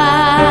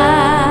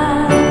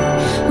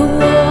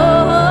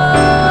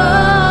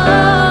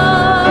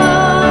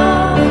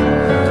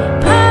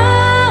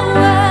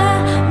 Power,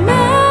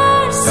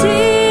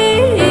 mercy,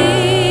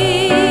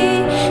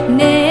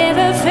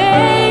 never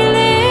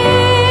failing,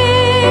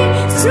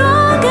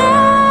 stronger,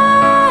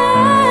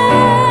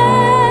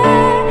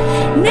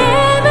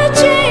 never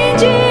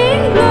changing,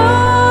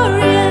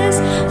 glorious,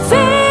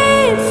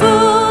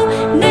 faithful,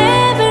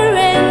 never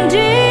ending,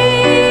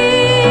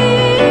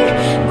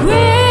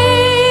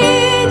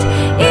 great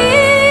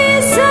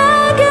is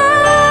our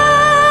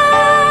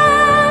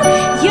God.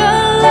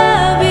 Your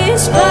love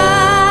is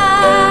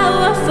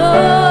powerful,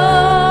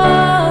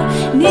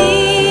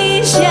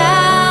 knees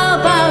shall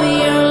bow.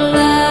 Your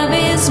love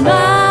is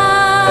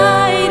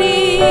mighty,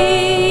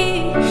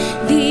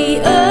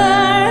 the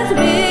earth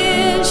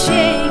will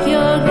shake.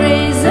 Your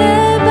grace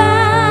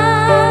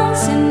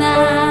abounds in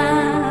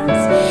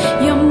us.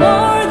 You're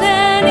more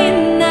than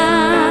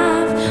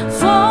enough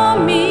for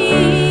me.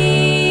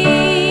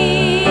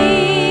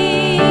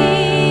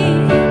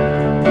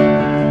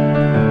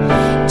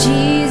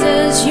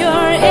 Jesus,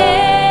 you're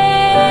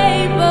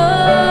able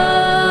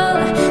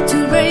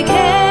to break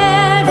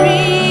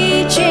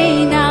every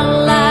chain.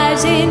 Our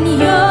lives in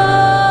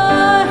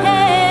your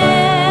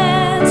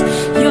hands.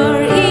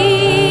 You're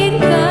in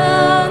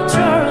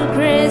control.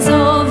 Grace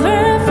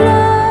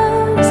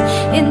overflows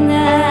in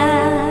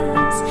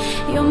us.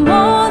 You're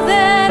more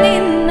than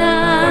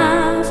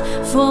enough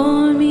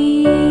for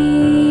me.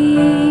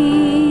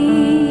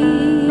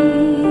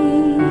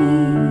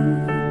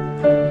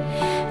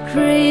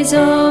 Grace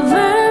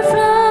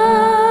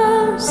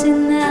overflows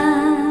in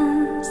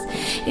us.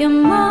 You're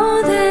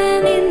more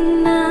than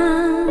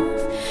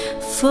enough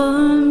for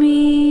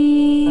me.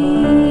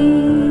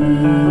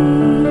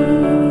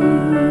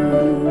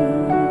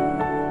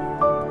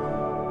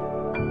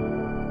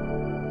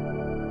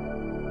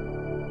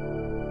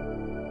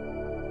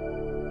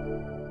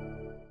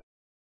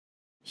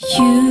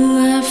 You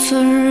are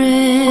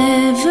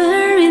forever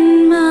in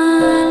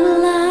my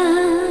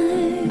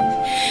life.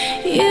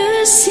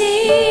 You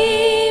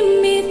see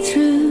me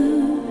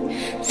through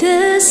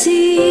the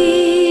seasons.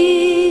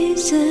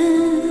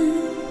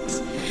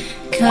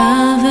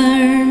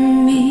 Cover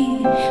me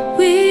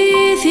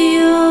with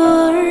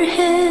your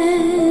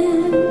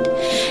hand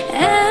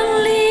and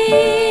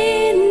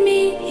lead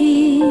me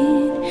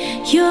in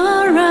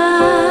your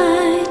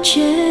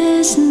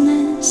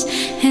righteousness,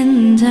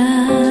 and I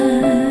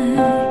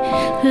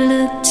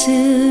look to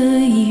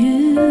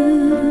you,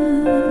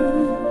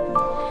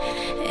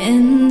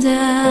 and I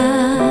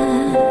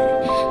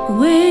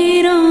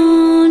wait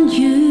on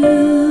you.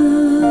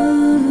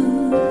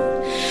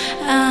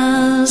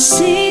 I'll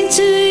sing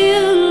to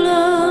you,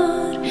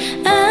 Lord,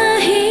 a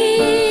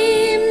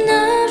hymn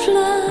of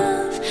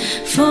love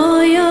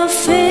for your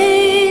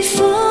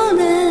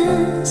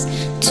faithfulness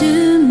to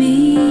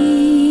me.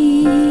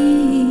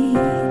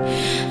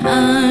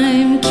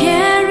 I'm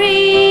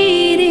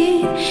carried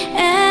in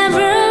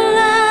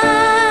everlasting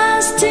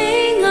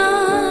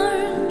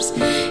arms.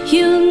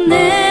 You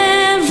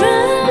never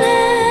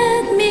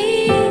let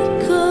me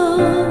go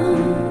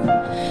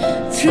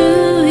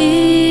through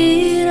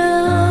it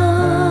all.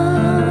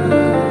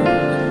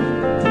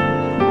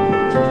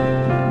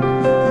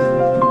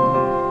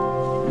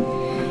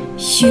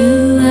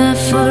 You are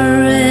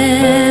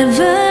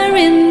forever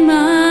in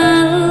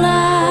my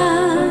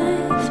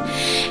life.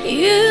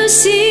 You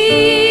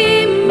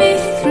see me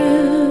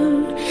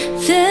through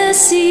the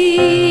seasons.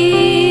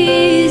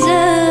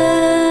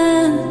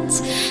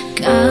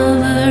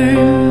 Cover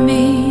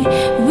me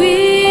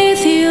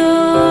with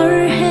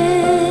your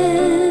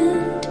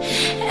hand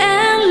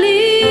and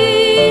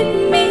lead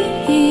me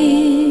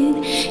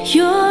in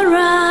your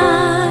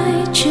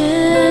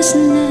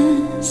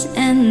righteousness,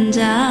 and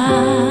I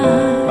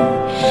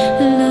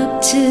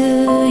look to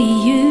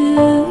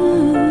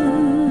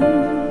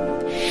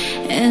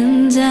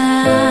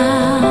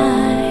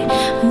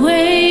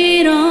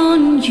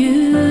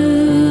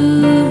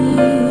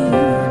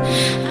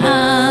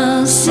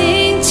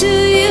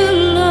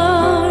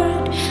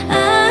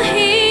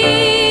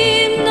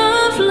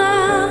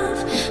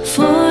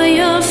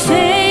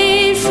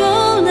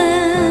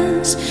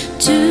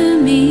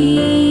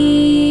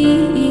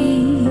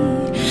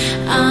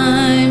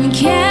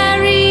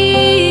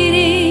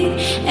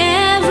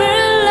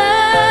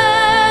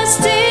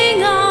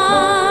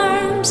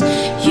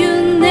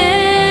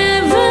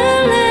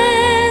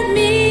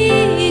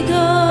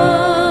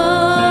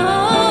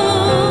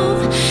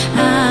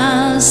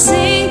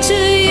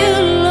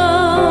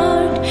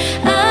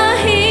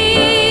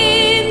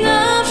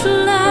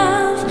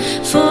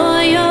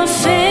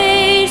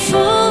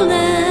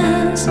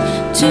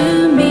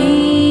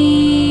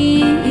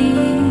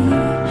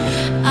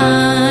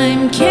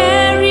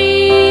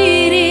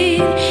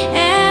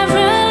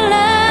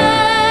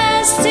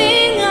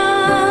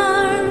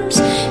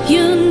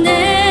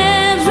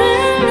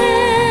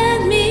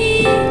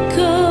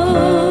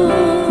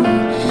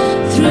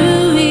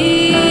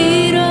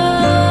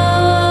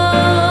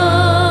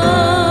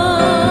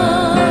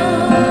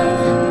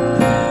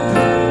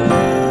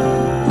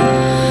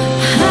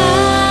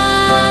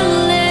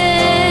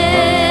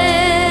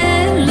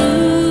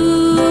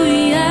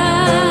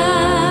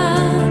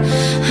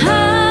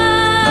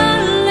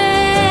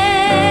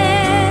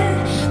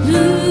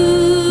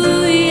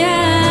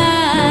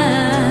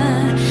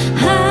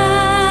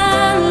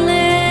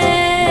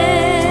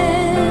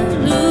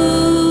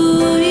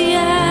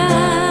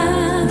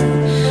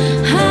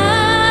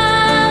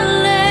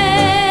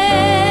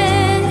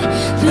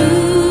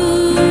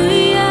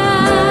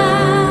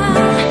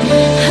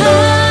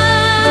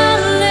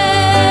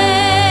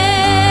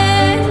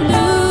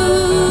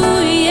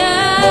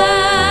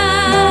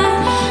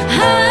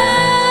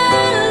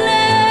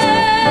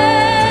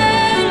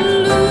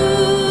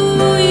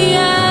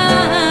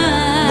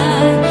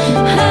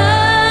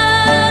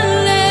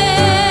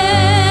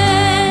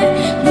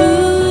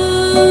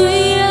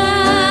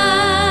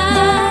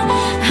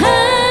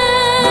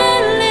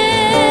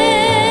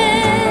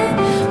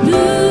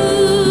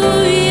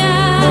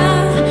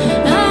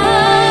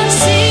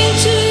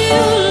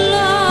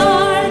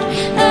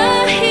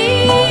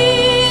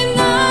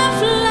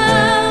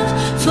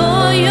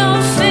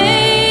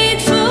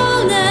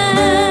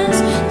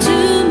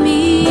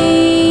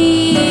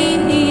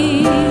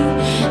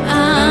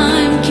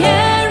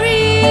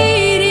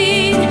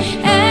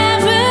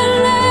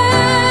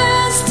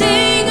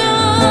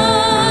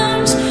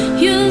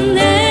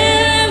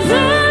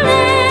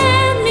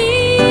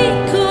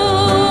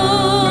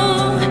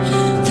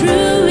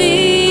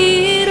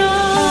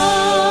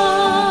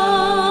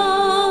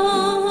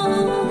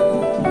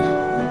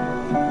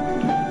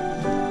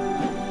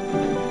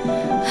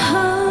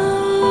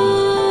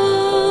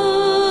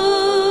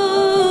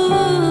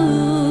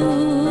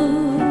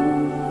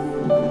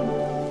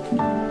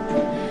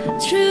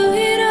through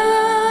it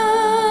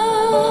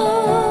all,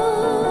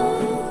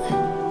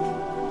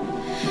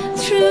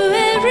 through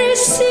every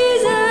season.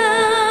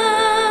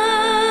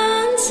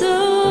 So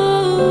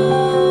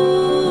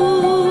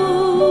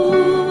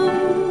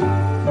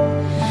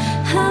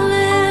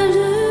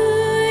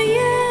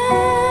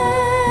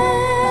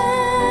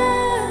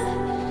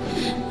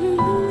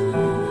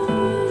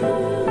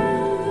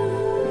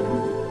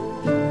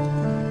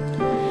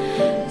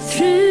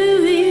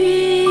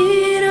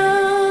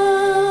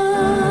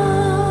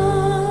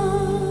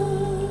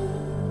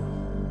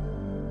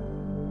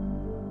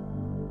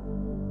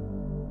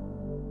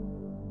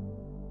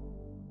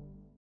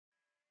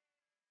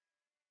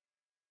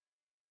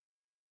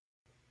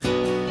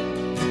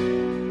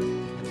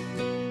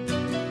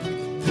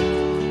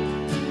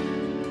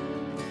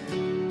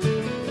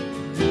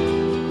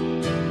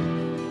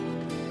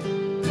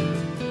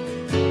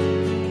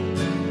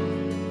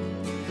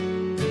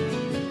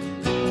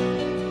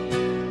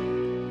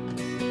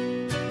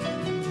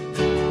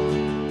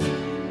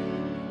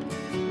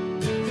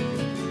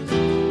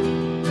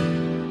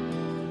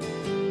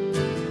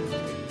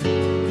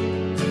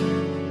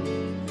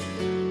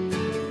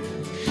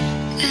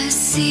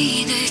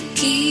see the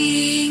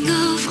King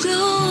of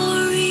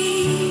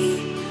Glory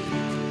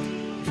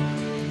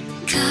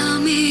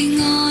coming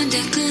on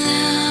the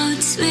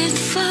clouds with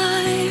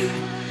fire.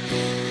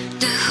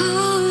 The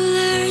whole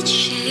earth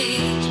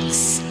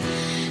shakes,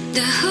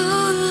 the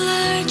whole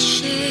earth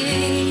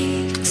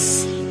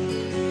shakes,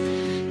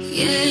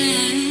 yeah.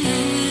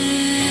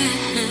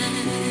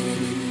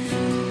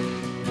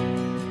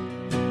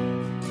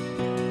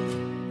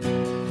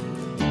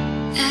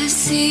 I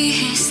see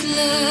His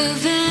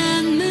love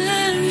and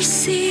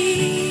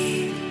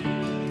mercy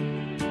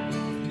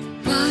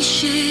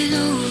washing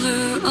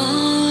over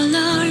all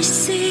our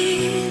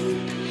sin.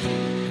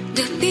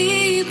 The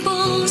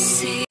people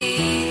sing,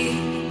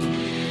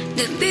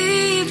 the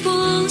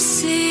people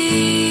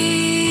sing,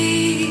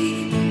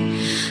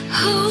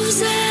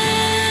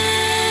 Hosanna,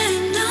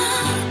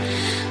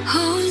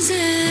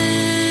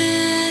 Hosanna,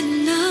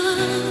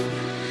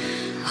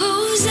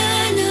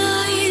 Hosanna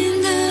in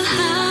the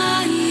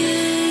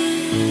highest.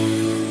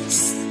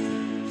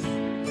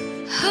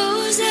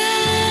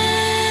 Hosanna,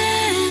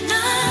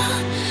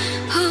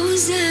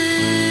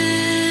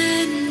 Hosanna,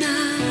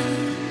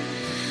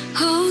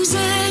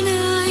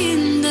 Hosanna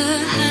in the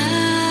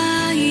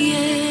highest.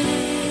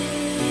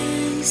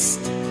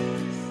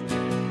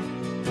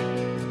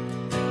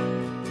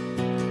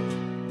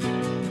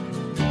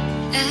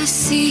 I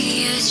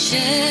see a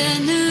generation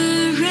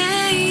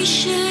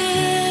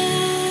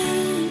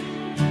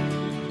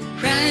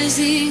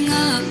rising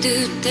up to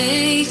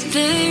take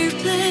their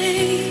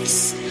place.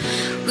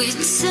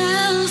 With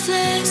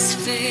selfless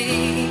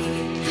faith,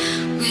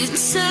 with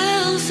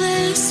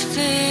selfless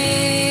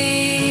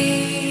faith,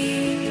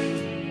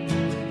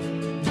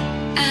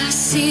 I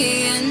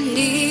see a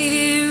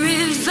near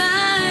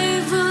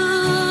revival,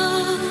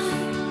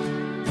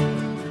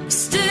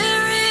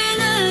 stirring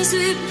as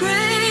we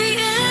pray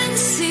and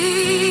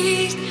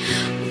seek.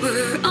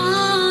 We're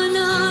on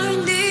our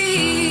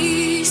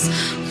knees,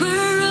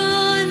 we're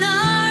on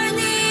our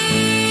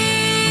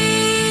knees.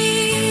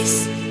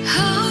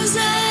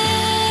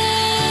 Hosanna,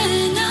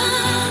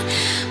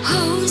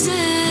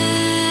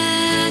 Hosanna,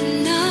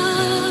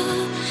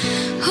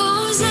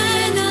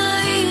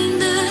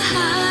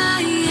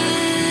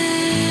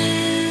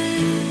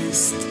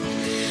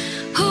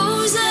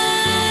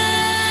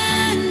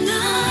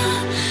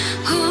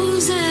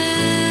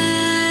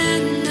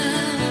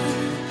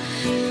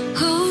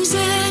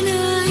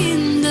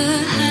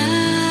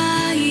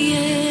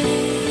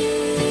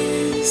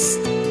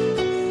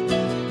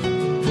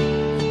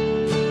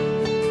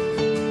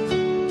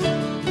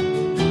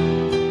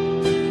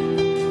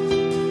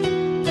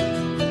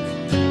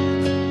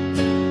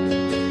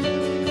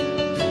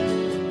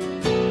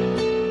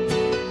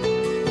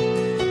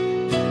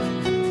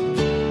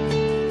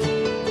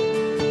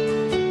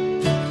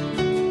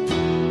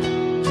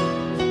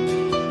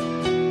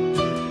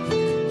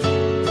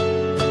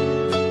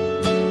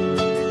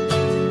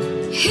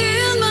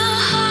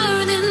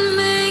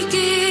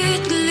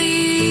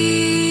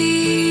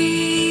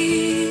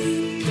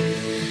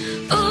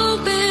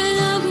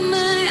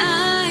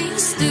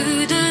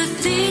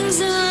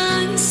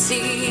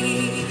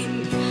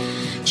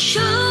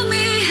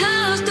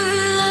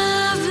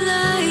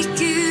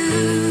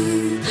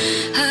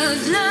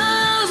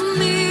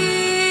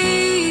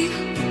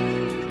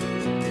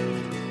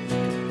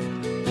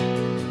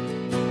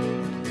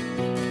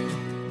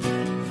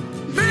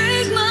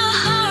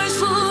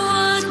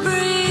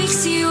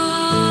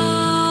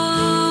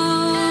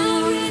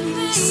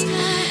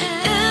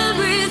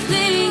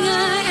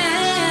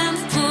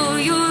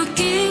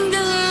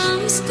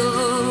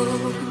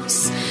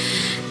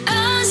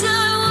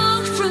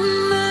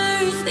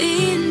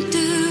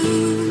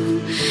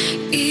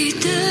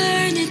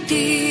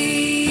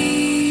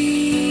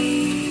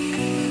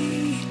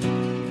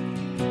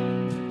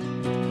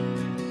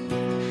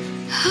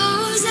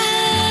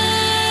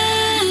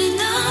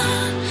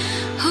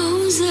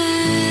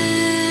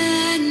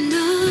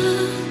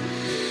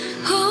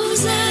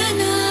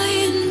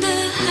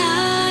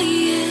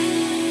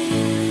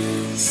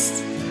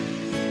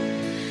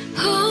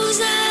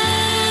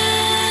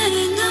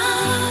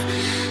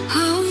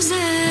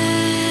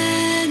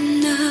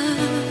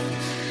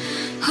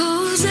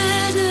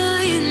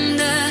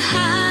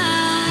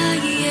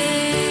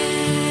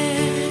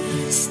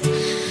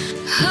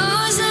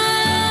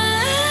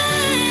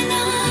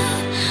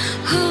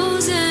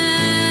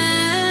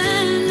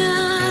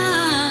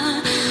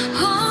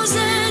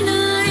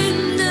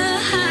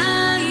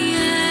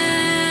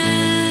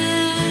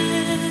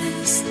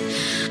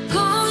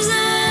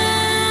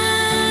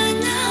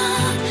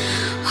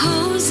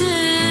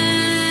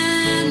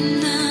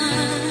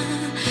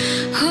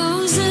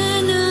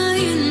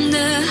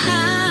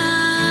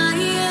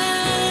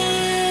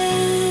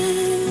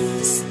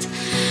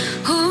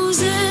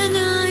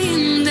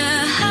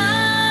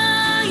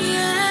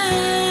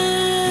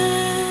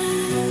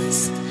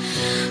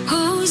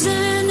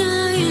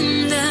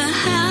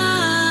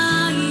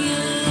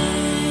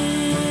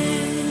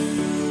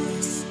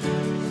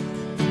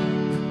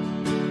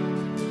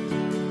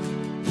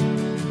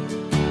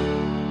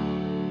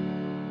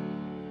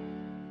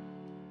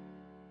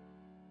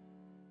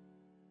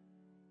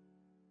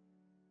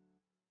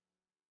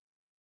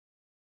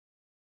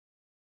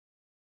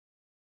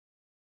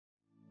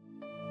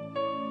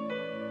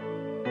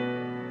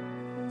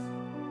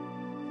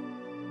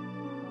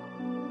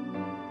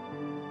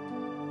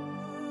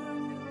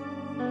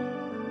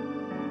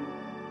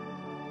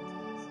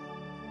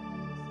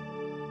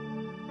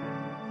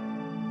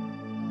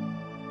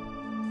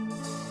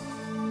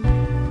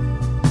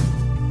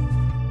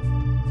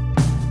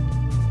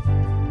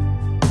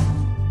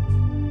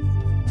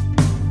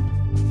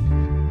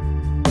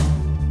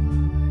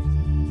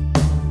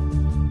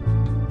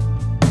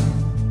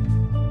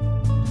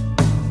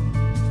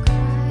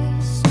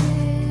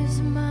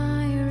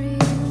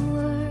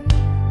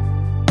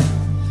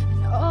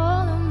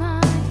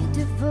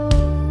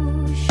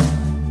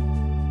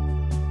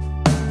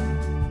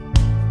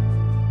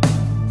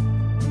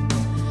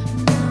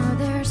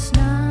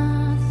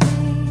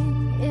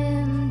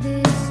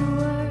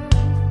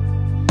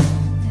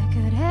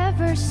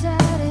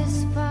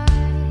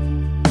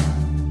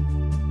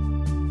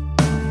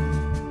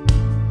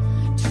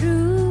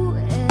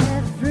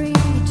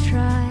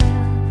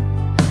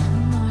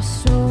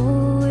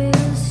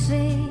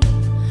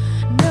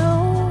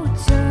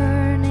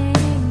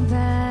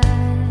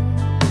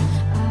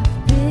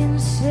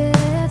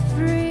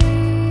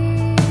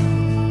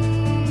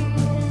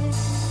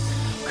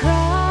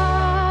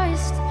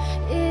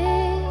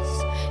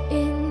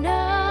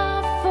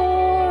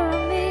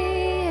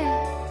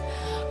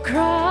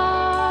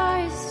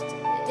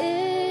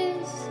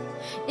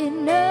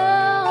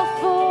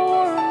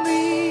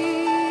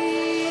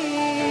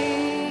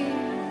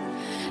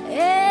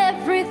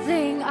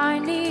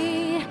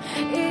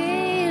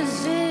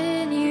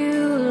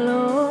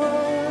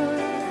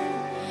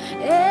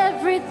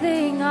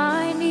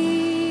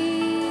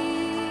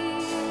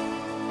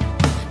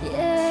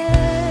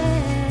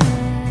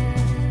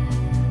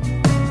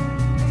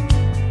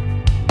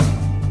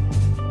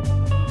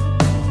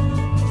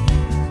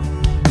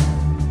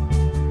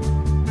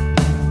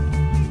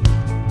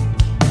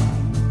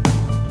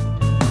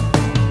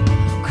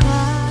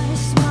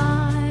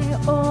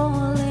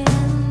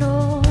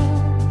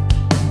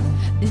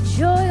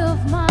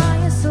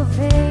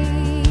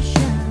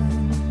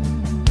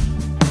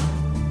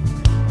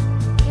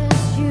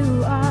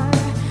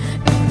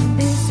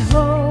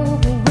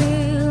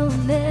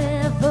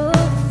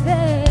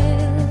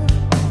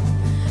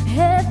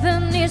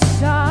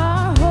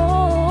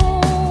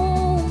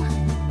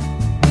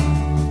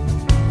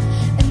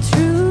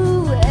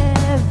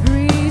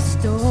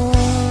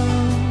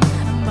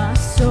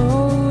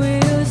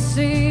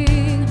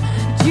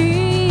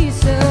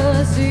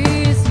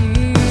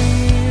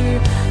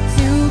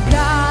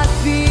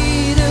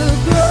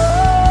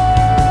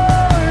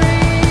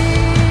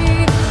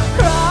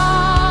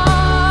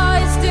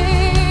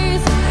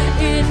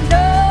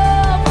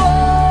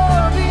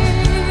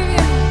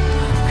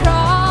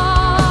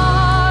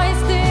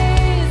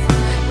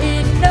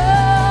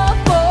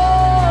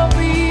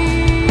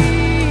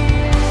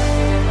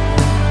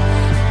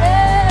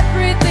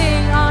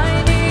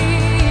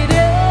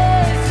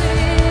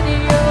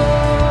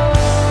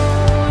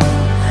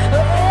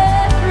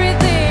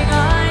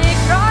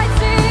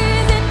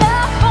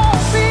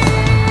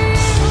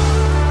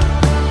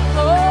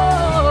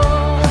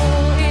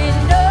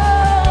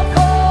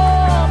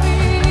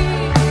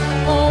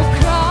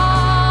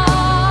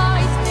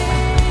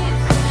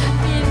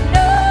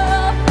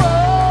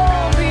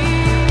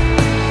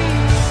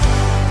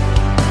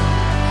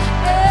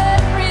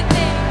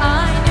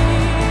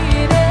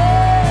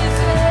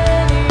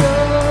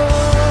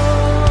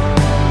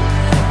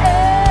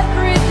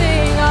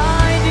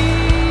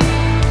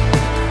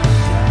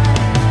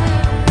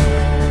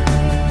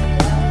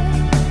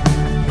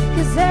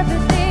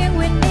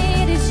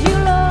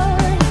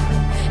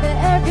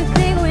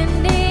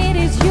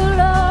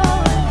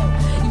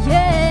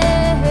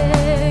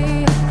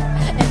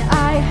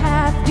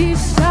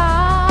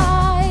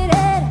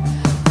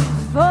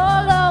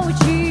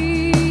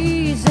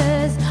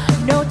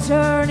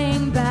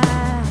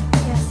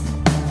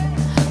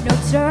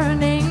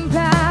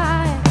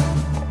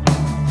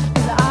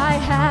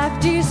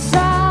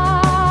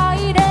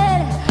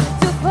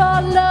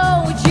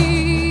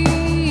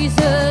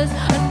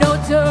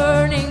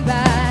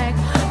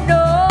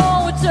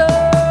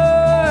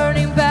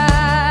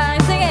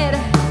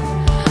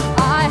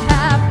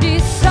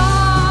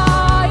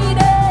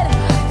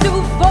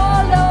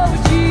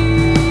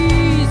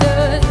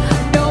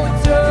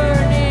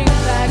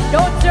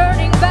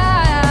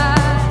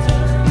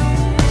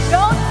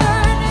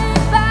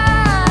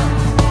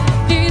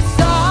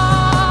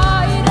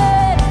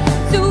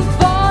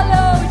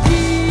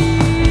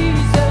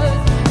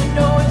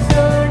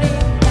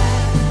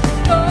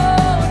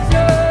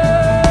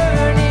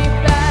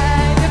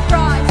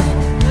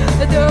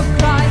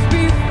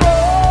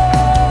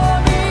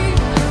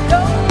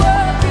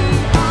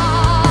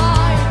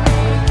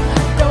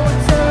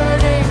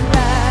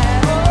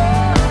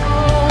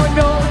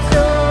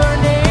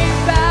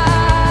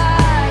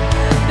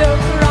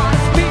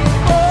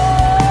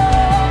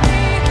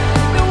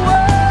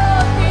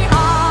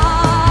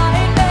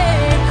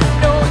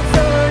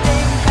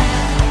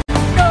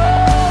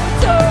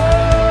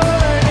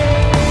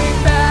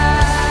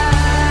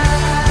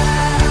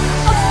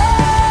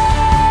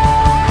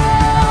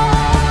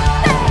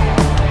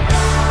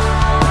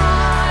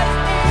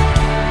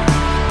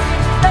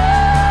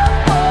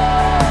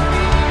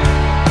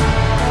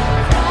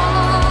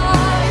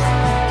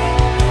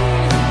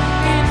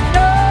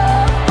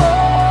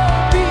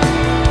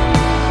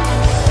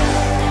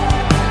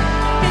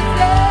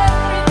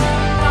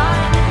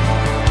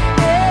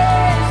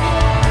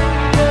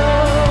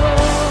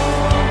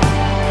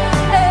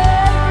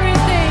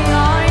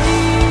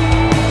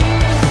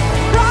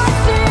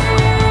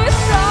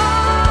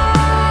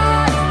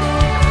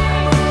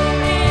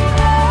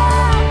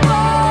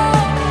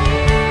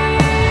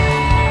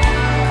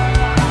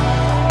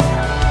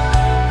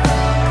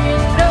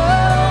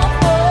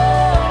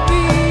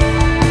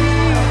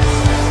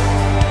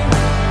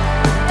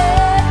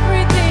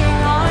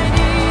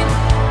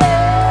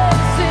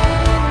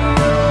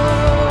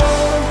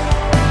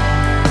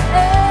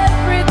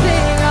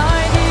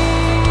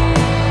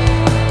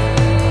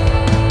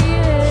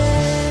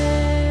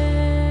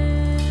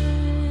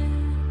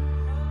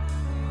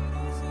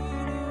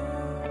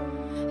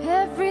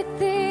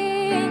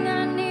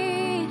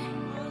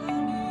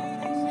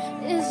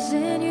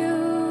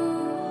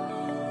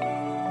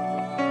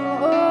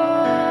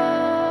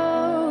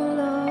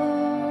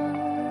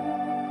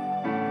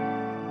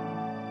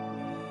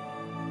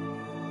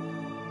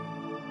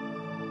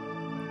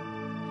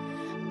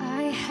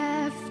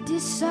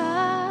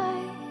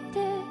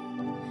 decided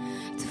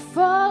to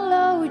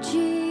follow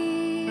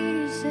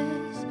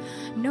Jesus.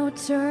 No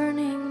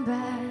turning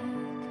back,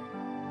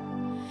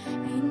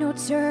 ain't no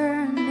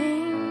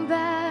turning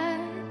back.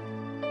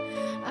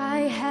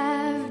 I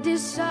have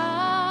decided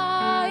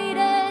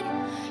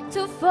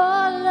to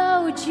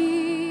follow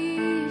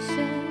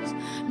Jesus.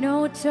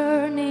 No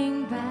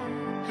turning back,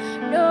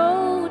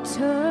 no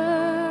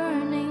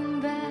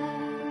turning back.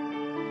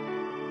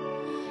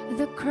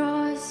 The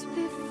cross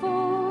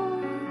before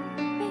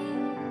me,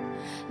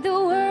 the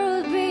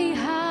world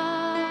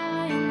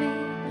behind me.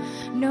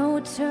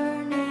 No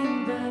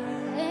turning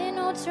back, ain't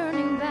no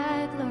turning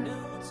back, Lord.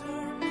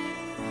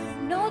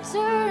 No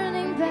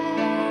turning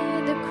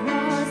back. The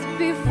cross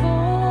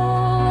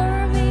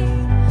before me,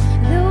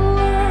 the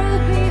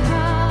world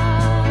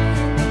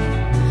behind me.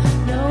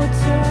 No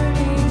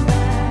turning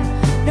back,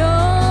 no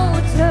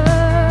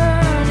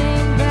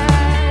turning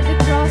back. The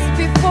cross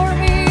before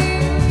me,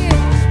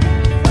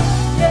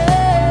 yeah.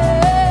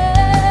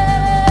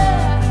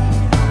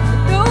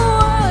 The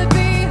world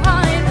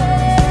behind me.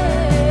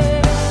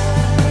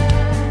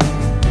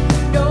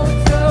 No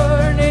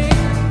turning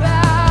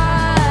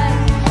back. The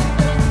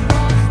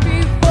cross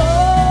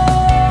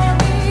before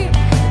me,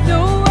 the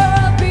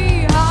world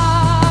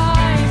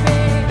behind me.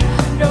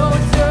 No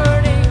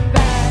turning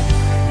back,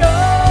 no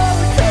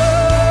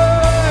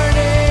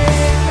turning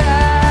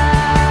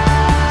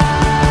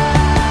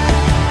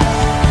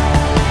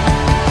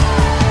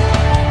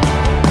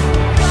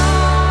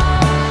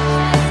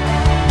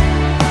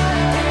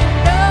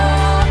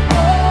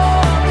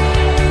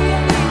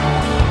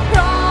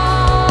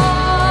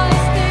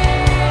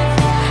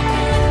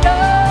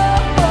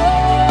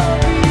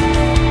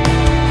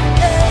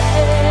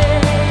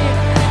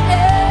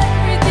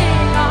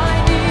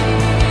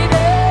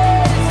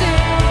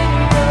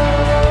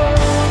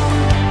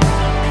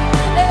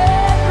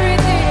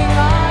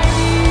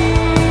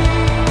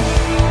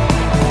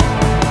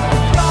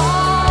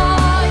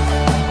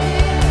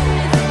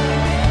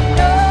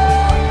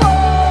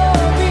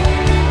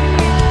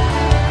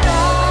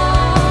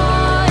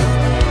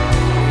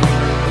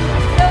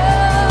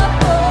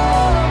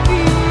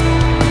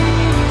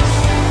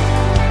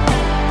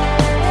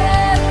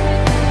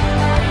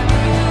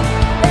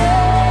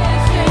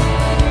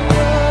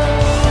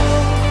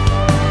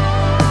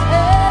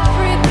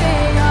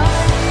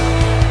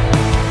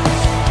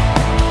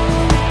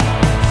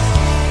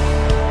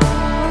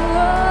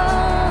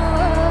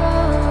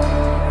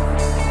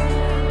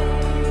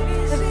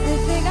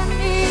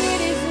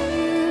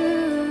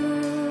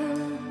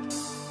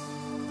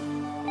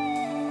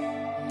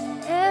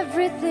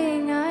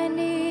everything I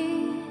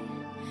need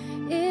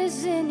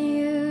is in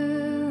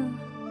you.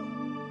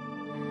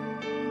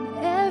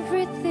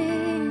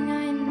 Everything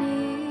I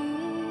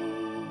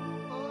need.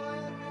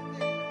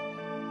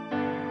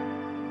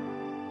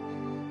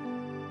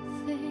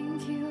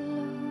 Thank you,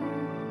 Lord.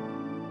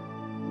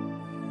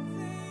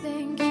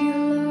 Thank you,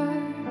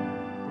 Lord.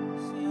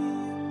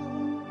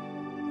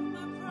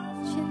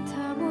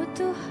 Cintamu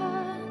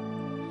Tuhan,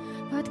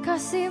 buat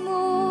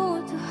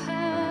kasih-Mu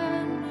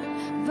Tuhan,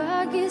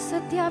 bagi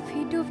setiap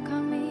hidup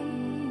kami.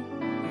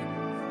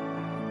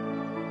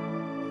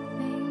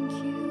 Thank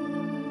you,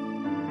 Lord.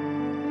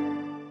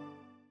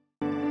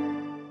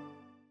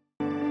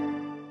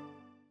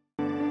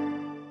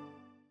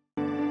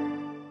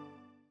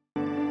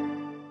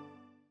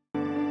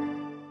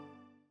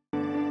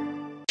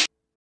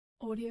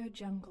 Audio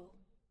Jungle.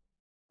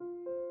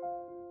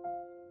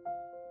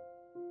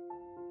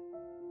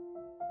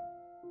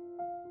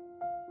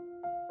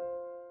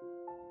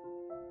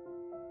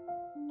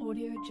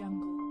 Audio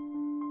Jungle.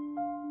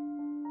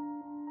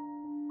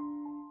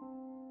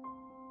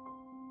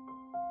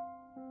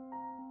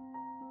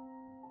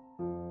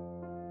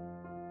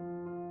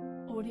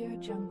 Audio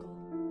Jungle.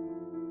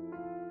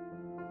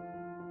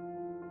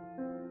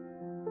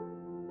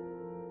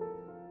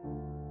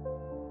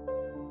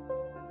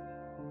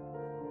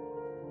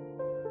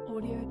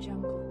 Audio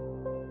Jungle.